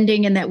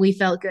recommending and that we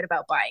felt good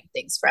about buying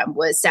things from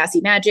was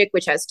Sassy Magic,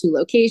 which has two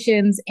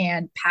locations,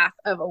 and Path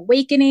of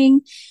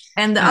Awakening.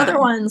 And the other Um,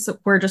 ones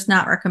we're just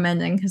not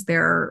recommending because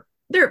they're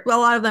a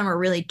lot of them are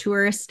really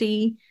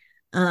touristy.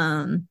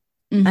 Um,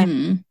 I,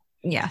 mhm.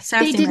 yeah, They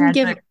Sassy didn't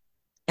give. Magic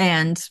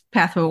and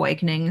Path of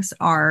Awakenings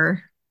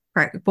are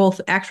both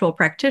actual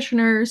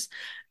practitioners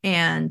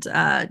and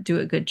do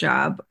a good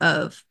job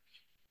of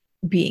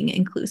being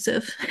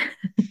inclusive.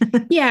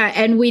 Yeah,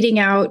 and weeding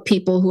out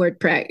people who are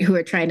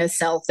trying to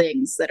sell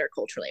things that are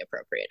culturally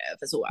appropriative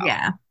as well.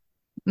 Yeah.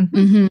 Hmm.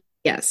 Mm-hmm.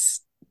 Yes,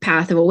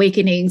 Path of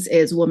Awakenings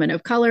is woman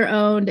of color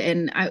owned,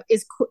 and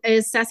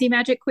is Sassy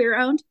Magic queer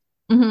owned?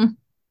 Hmm.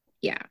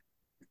 Yeah,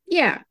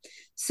 yeah.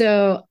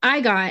 So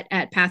I got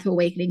at Path of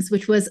Awakenings,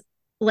 which was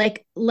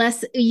like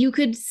less. You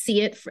could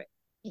see it from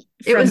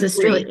the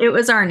street. It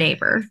was our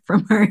neighbor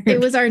from our It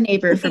was our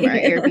neighbor from our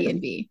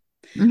Airbnb.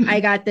 Airbnb. I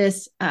Hmm. got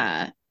this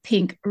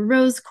pink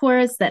rose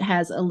quartz that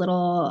has a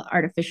little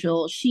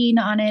artificial sheen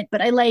on it, but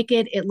I like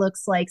it. It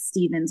looks like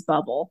Steven's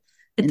bubble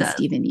It in does.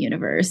 Steven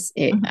Universe.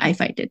 Hmm. I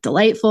find it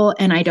delightful,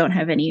 and I don't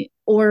have any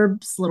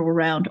orbs, little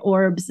round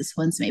orbs. This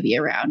one's maybe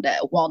around a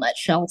walnut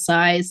shell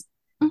size,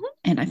 Hmm.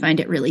 and I find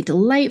it really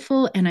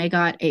delightful. And I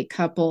got a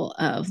couple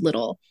of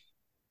little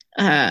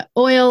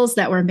oils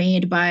that were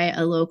made by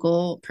a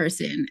local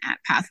person at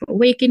Path of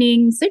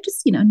Awakenings. They're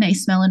just,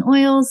 nice smelling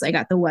oils. I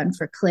got the one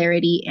for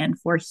clarity and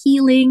for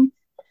healing.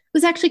 It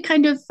was actually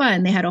kind of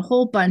fun. They had a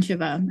whole bunch of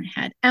them. I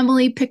had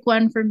Emily pick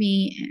one for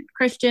me and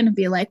Christian and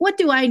be like, what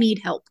do I need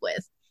help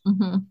with?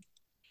 Hmm.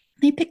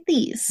 They picked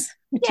these,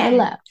 which I Yeah.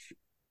 love.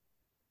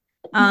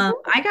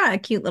 I got a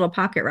cute little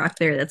pocket rock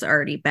there that's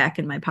already back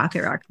in my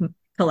pocket rock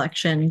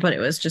collection, but it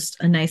was just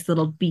a nice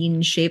little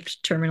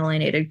bean-shaped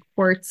tourmalinated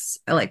quartz.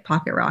 I like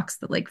pocket rocks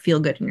that like feel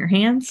good in your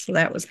hands, so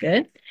that was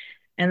good.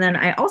 And then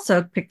I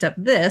also picked up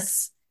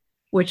this.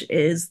 which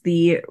is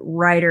the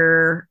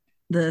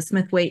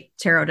Smith-Waite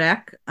Tarot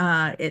deck.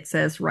 It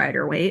says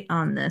Rider-Waite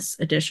on this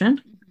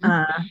edition.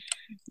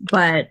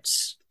 But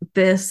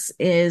this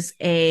is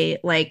a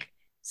like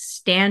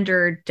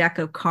standard deck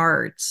of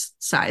cards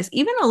size,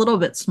 even a little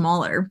bit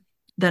smaller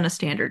than a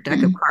standard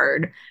deck of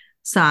card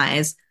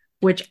size,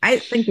 which I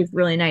think is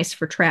really nice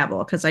for travel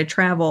because I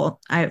travel.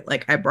 I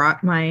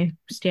brought my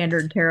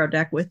standard tarot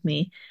deck with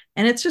me,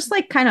 and it's just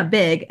like kind of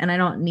big, and I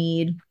don't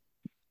need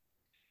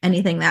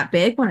anything that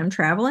big when I'm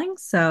traveling.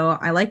 So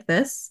I like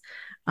this.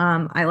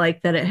 I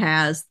like that it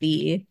has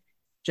the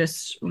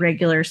just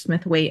regular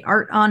Smith-Waite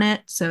art on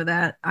it so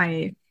that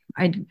I'm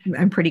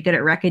pretty good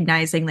at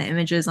recognizing the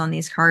images on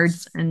these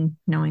cards and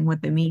knowing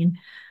what they mean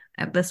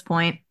at this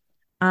point.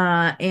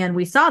 And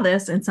we saw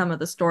this in some of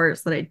the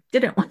stores that I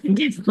didn't want to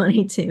give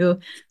money to.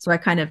 So I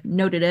kind of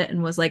noted it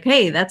and was like,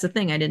 hey, that's a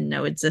thing I didn't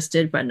know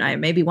existed, but I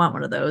maybe want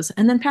one of those.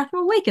 And then Path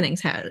of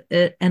Awakenings had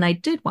it, and I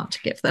did want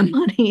to give them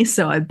money.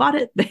 So I bought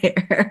it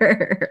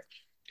there.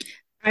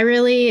 I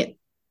really,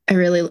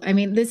 I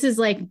mean, this is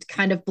like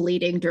kind of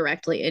bleeding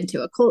directly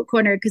into a cult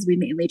corner because we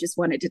mainly just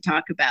wanted to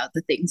talk about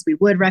the things we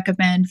would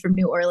recommend from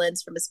New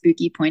Orleans from a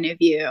spooky point of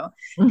view.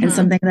 And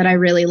something that I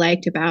really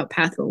liked about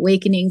Path of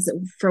Awakenings,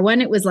 for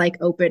one, it was like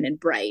open and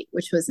bright,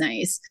 which was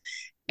nice.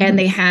 And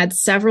they had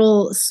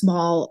several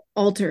small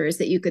altars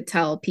that you could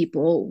tell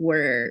people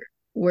were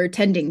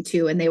tending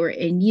to, and they were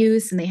in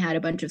use, and they had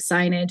a bunch of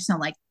signage. So I'm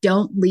like,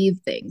 don't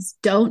leave things,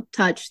 don't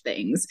touch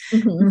things.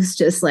 It was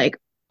just like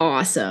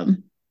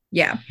awesome.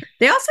 Yeah.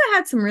 They also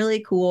had some really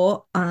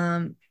cool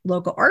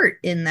local art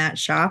in that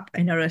shop.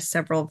 I noticed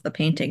several of the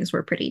paintings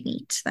were pretty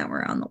neat that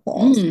were on the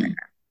walls there.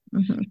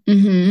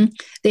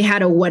 They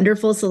had a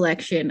wonderful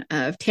selection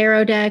of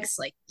tarot decks.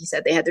 Like you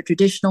said, they had the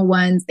traditional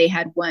ones. They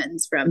had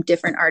ones from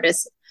different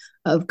artists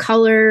of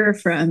color,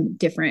 from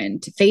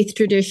different faith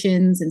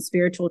traditions and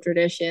spiritual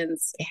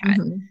traditions. They had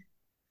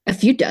a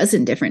few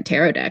dozen different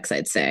tarot decks,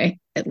 I'd say,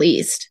 at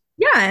least.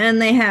 Yeah,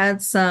 and they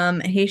had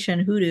some Haitian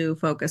hoodoo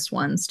focused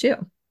ones too.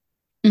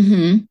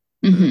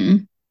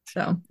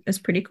 So it's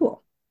pretty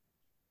cool.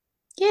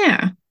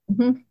 Yeah.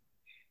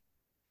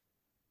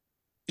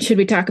 Should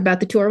we talk about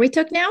the tour we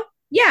took now?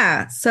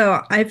 Yeah. So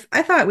I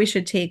thought we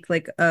should take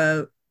like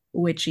a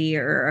witchy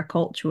or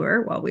occult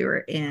tour while we were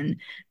in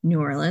New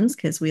Orleans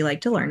because we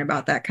like to learn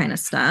about that kind of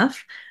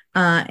stuff.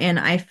 And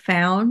I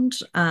found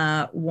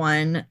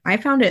one. I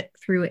found it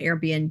through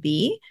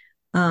Airbnb.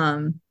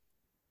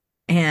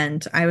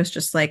 And I was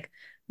just like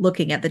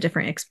looking at the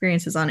different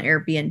experiences on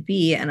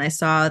Airbnb, and I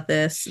saw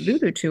this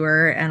voodoo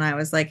tour, and I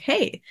was like,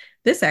 hey,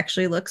 this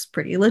actually looks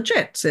pretty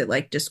legit. It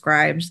like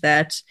described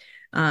that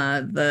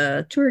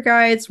the tour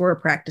guides were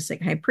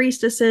practicing high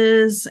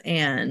priestesses,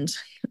 and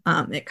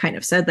it kind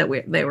of said that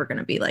they were going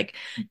to be like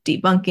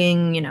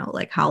debunking, you know,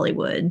 like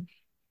Hollywood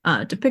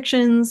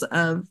depictions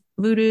of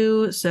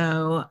voodoo.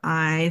 So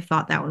I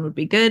thought that one would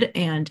be good.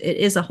 And it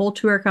is a whole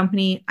tour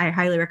company. I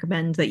highly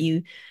recommend that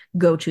you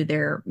go to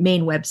their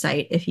main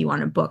website if you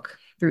want to book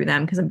through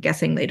them, because I'm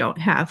guessing they don't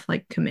have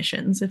like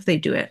commissions if they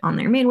do it on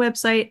their main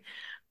website.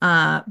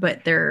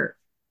 But their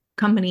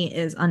company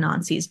is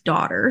Anansi's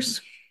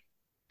Daughters.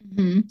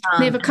 They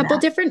have a couple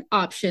different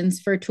options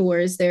for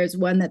tours. There's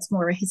one that's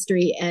more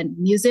history and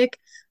music.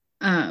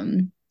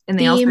 And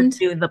they also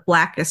do the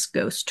Blackest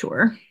Ghost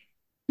tour.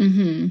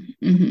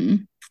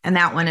 And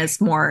that one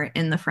is more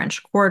in the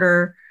French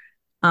Quarter.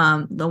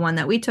 The one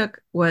that we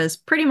took was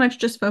pretty much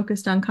just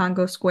focused on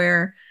Congo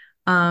Square.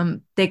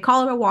 They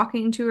call it a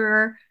walking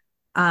tour,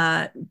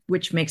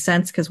 which makes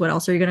sense because what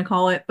else are you going to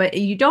call it? But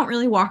you don't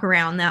really walk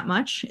around that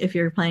much if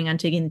you're planning on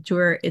taking the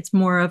tour. It's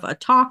more of a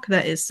talk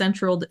that is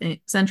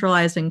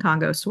centralized in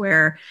Congo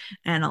Square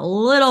and a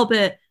little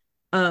bit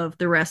of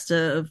the rest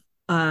of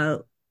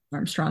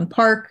Armstrong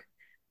Park.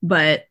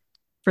 But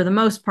for the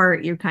most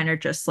part, you're kind of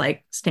just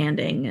like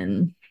standing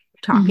and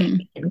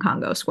talking in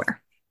Congo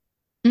Square.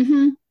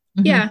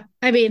 Yeah.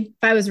 I mean,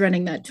 if I was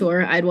running that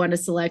tour, I'd want to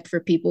select for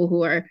people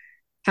who are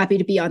happy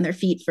to be on their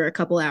feet for a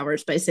couple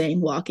hours by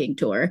saying walking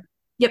tour.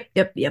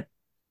 Yep.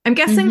 I'm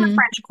guessing the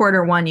French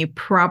Quarter one, you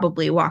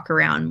probably walk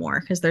around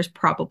more because there's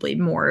probably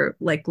more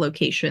like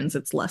locations.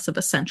 It's less of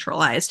a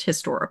centralized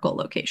historical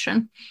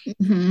location.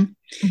 And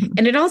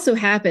it also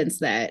happens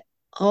that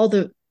all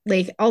the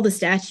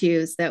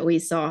statues that we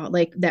saw,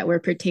 like that were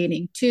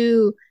pertaining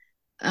to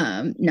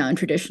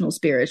non-traditional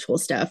spiritual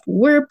stuff,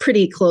 were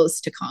pretty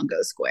close to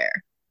Congo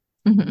Square.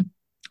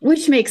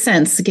 Which makes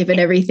sense given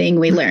everything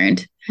we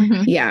learned.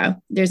 Yeah,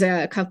 there's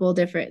a couple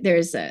people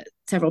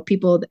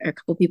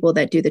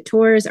that do the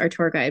tours. Our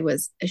tour guide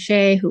was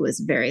Ashay, who was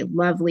very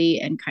lovely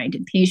and kind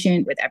and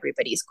patient with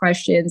everybody's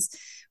questions.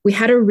 We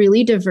had a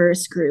really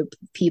diverse group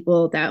of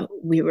people that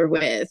we were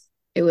with.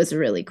 It was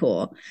really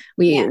cool.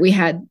 We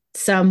had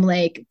some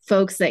like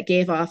folks that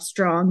gave off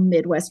strong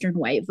Midwestern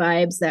white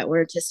vibes that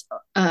were just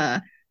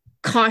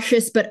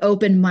cautious but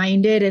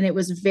open-minded, and it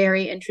was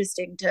very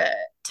interesting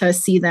to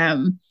see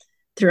them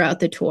throughout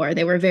the tour.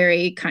 They were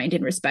very kind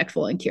and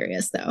respectful and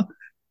curious, though.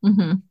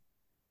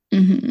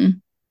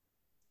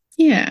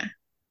 Yeah.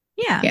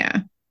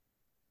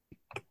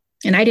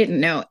 And I didn't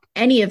know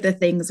any of the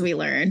things we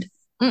learned.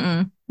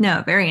 Mm-mm.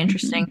 No, very Mm-hmm.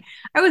 interesting.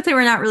 I would say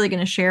we're not really going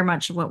to share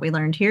much of what we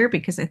learned here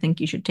because I think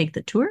you should take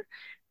the tour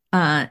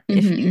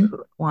if you Mm-hmm.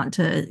 want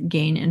to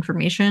gain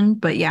information.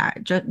 But yeah,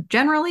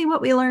 generally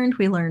what we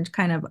learned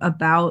kind of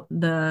about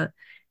the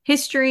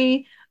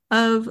history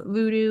of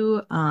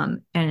voodoo,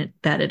 and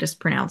that it is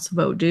pronounced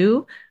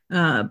Vodou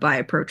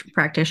by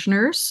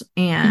practitioners,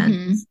 and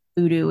Mm-hmm.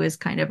 voodoo is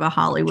kind of a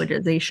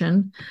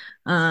Hollywoodization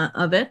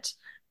of it.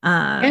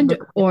 And But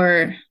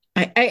or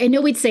I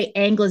know we'd say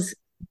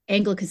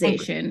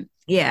Anglicization,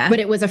 yeah, but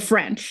it was a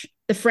French.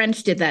 The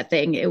French did that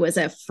thing. It was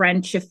a yeah.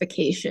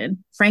 Francification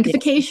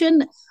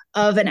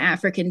of an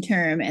African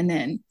term. And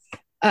then,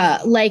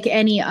 like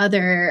any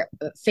other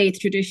faith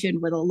tradition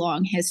with a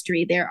long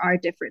history, there are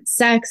different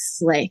sects.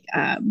 Like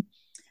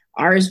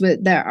ours,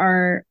 with there,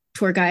 our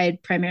tour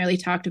guide primarily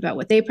talked about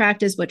what they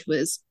practiced, which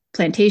was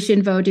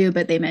plantation voodoo,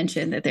 but they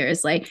mentioned that there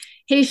is like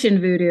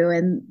Haitian voodoo,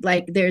 and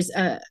like there's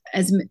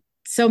as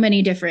so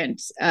many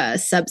different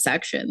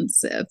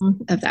subsections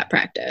of that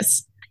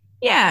practice.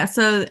 Yeah,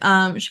 so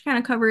she kind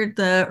of covered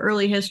the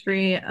early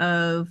history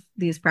of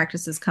these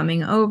practices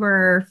coming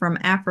over from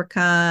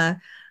Africa,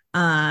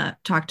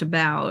 talked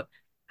about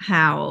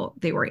how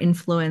they were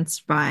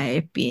influenced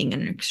by being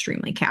in an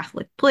extremely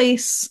Catholic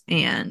place,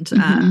 and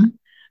Mm-hmm.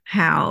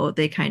 how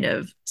they kind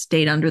of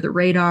stayed under the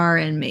radar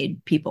and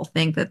made people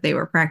think that they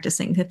were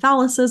practicing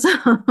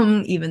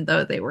Catholicism, even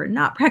though they were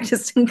not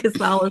practicing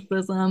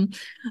Catholicism.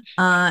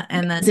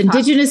 And then As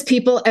indigenous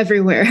people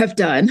everywhere have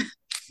done.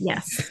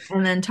 yes,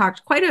 and then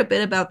talked quite a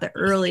bit about the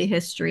early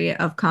history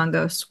of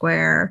Congo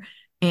Square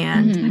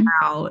and Mm-hmm.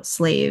 how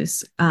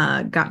slaves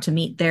got to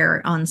meet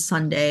there on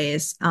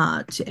Sundays,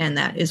 and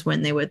that is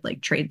when they would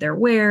like trade their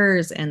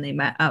wares, and they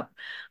met up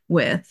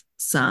with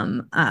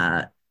some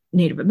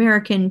Native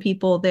American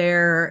people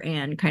there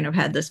and kind of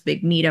had this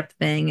big meetup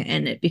thing,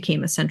 and it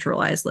became a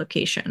centralized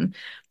location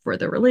for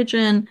the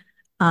religion.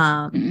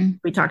 Mm-hmm.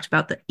 We talked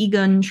about the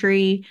Egun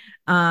tree,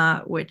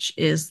 which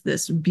is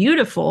this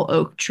beautiful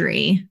oak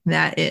tree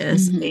that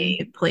is Mm-hmm.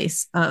 a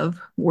place of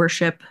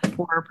worship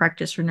for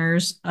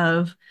practitioners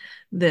of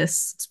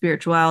this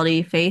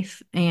spirituality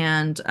faith.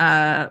 And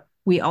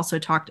we also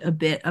talked a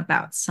bit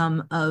about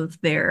some of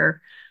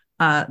their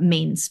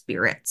main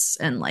spirits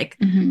and like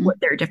Mm-hmm. what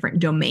their different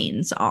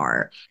domains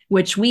are,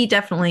 which we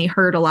definitely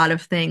heard a lot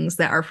of things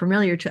that are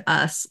familiar to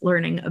us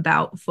learning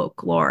about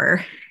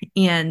folklore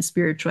and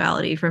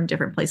spirituality from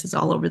different places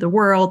all over the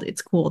world.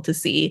 It's cool to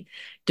see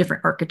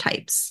different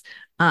archetypes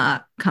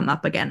come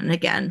up again and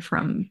again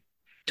from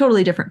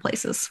totally different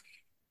places.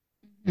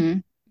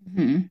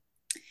 Mm-hmm.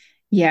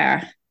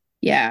 Yeah.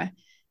 Yeah.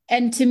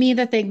 And to me,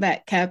 the thing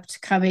that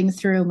kept coming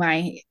through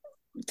my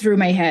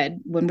head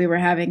when we were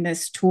having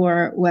this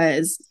tour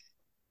was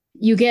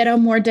you get a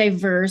more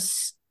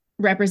diverse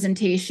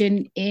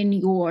representation in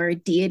your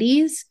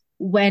deities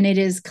when it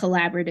is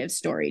collaborative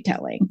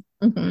storytelling.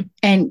 Mm-hmm.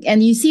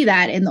 And you see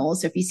that in the old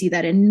stuff. You see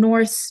that in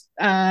Norse,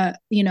 I'm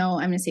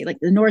gonna say like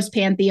the Norse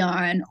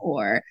pantheon,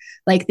 or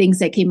like things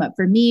that came up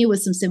for me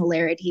with some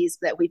similarities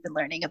that we've been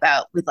learning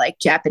about with like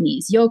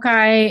Japanese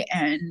yokai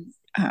and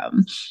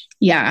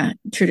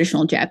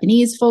traditional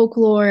Japanese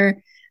folklore.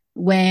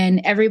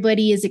 When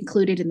everybody is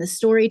included in the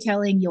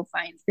storytelling, you'll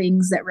find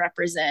things that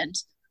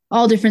represent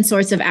all different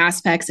sorts of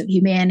aspects of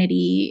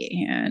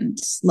humanity and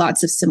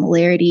lots of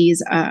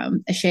similarities.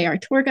 Ashay, our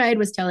tour guide,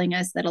 was telling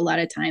us that a lot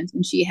of times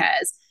when she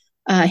has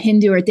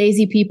Hindu or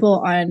Desi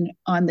people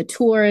on the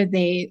tour,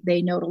 they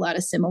note a lot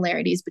of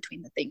similarities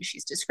between the things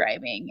she's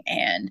describing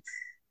and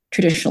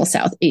traditional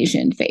South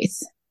Asian faith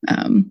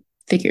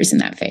figures in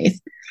that faith.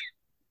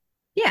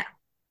 Yeah.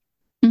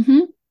 Mm-hmm.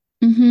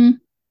 Mm-hmm.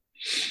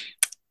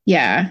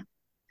 Yeah.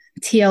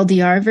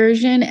 TLDR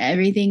version,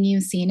 everything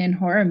you've seen in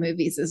horror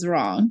movies is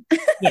wrong.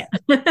 Yeah.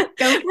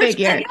 Go Which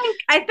figure.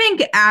 I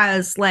think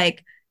as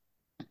like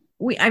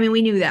we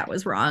knew that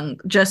was wrong,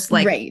 just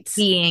like Right.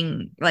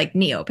 being like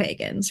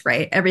neo-pagans,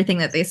 right? Everything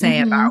that they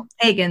say about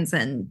Mm-hmm. pagans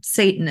and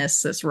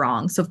Satanists is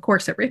wrong. So of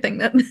course everything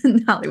that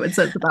Hollywood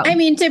says about I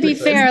mean, to be voodoo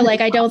is fair,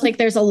 like I don't wrong. think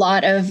there's a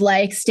lot of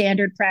like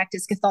standard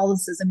practice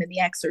Catholicism in The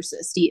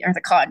Exorcist or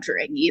The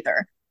Conjuring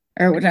either,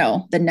 or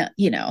no,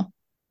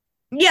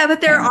 Yeah, but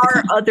I there don't know the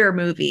are con. other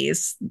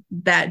movies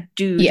that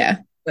do Yeah,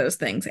 those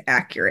things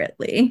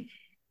accurately,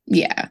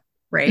 yeah.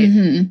 right?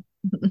 Mm-hmm.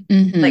 Like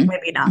Mm-hmm.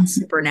 maybe not Mm-hmm.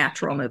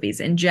 supernatural movies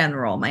in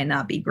general might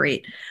not be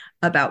great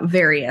about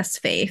various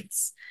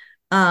faiths.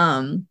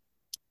 Um,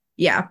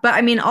 yeah, but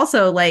I mean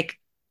also like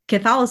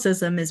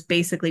Catholicism is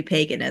basically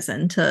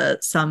paganism to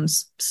some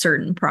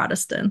certain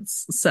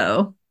Protestants.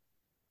 So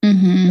the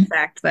Mm-hmm.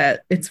 fact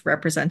that it's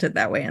represented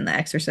that way in The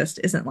Exorcist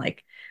isn't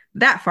like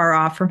that far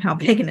off from how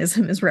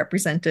paganism is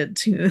represented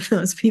to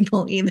those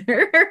people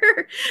either.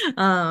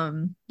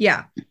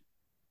 Yeah.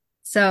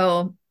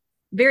 So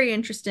very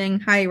interesting.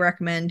 Highly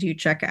recommend you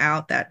check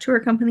out that tour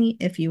company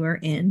if you are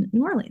in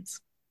New Orleans.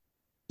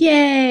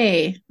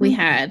 Yay! We Mhm.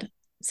 had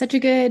such a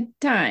good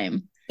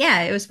time.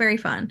 Yeah, it was very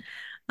fun.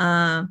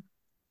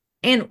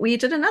 And we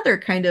did another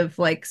kind of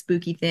like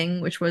spooky thing,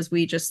 which was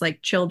we just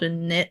like chilled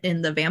and knit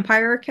in the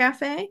Vampire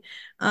Cafe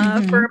for a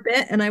Mm-hmm.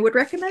 bit. And I would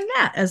recommend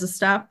that as a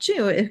stop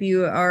too if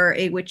you are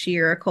a witchy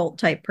or occult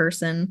type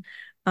person.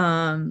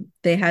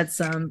 They had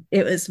some,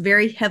 it was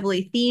very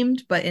heavily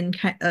themed, but in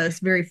a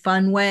very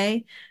fun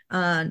way,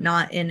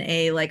 not in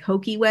a like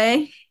hokey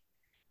way.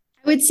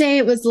 I would say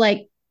it was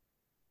like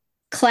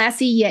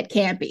classy yet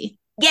campy.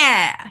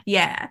 Yeah,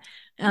 yeah.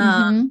 Um,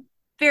 Mm-hmm.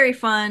 very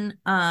fun.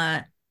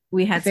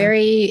 We had some,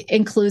 Very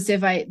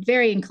inclusive.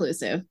 Very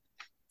inclusive.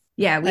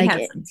 yeah, we Like had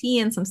it. some tea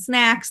and some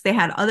snacks. They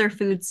had other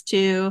foods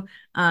too.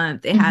 They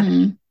had a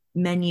Mm-hmm.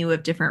 menu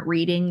of different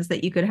readings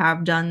that you could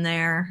have done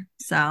there.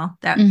 So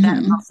that's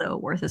Mm-hmm. also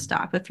worth a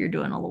stop if you're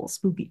doing a little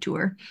spooky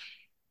tour.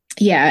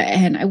 Yeah,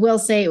 and I will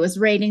say it was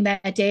raining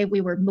that day. We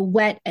were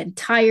wet and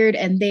tired,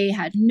 and they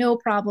had no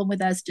problem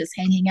with us just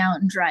hanging out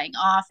and drying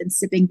off and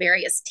sipping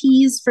various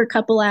teas for a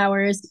couple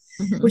hours,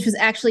 which Hmm. was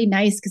actually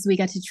nice because we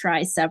got to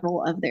try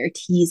several of their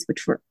teas,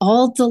 which were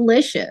all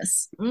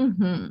delicious.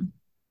 Hmm.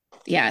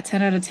 Yeah,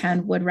 10 out of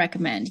 10 would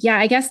recommend. Yeah,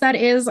 I guess that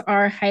is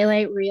our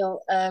highlight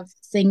reel of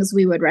things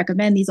we would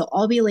recommend. These will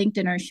all be linked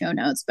in our show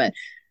notes, but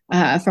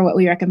for what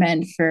we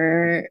recommend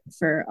for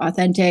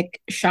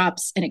authentic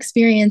shops and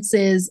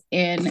experiences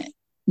in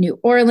New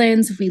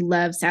Orleans, we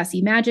love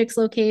Sassy Magic's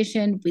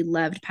location. We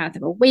loved Path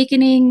of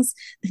Awakenings,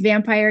 the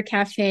Vampire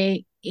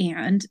Cafe,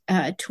 and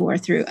a tour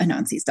through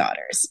Anansi's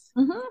Daughters.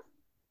 Hmm.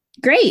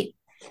 Great.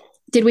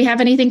 Did we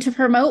have anything to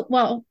promote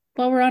while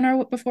we're on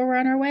our before we're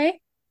on our way?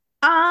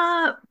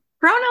 Uh,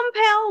 Pronoun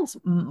Pals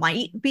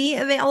might be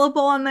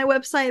available on my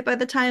website by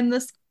the time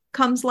this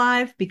comes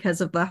live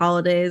because of the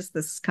holidays.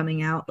 This is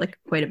coming out like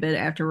quite a bit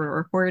after we're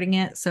recording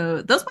it.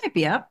 So those might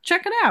be up.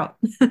 Check it out.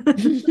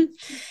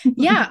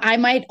 Yeah, I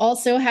might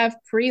also have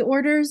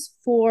pre-orders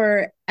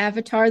for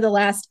Avatar The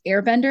Last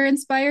Airbender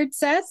inspired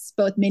sets,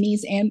 both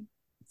minis and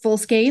full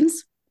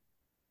skeins.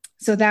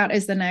 So that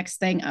is the next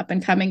thing up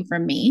and coming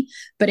from me.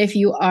 But if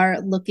you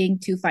are looking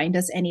to find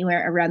us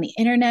anywhere around the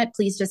internet,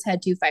 please just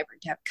head to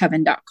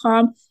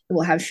fibercoven.com. It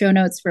will have show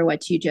notes for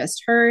what you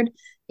just heard.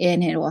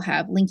 And it will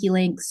have linky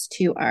links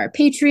to our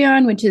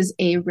Patreon, which is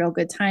a real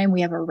good time.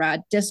 We have a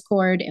rad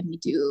Discord and we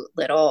do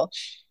little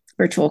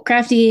virtual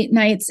crafty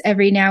nights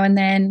every now and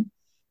then.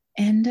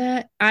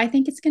 And I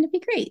think it's going to be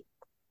great.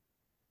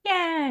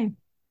 Yay.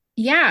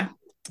 Yeah.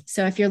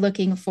 So if you're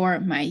looking for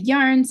my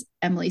yarns,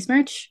 Emily's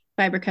merch,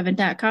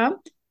 fibercoven.com.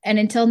 And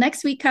until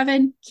next week,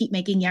 Coven, keep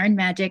making yarn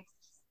magic.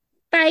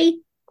 Bye.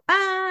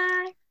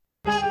 Bye.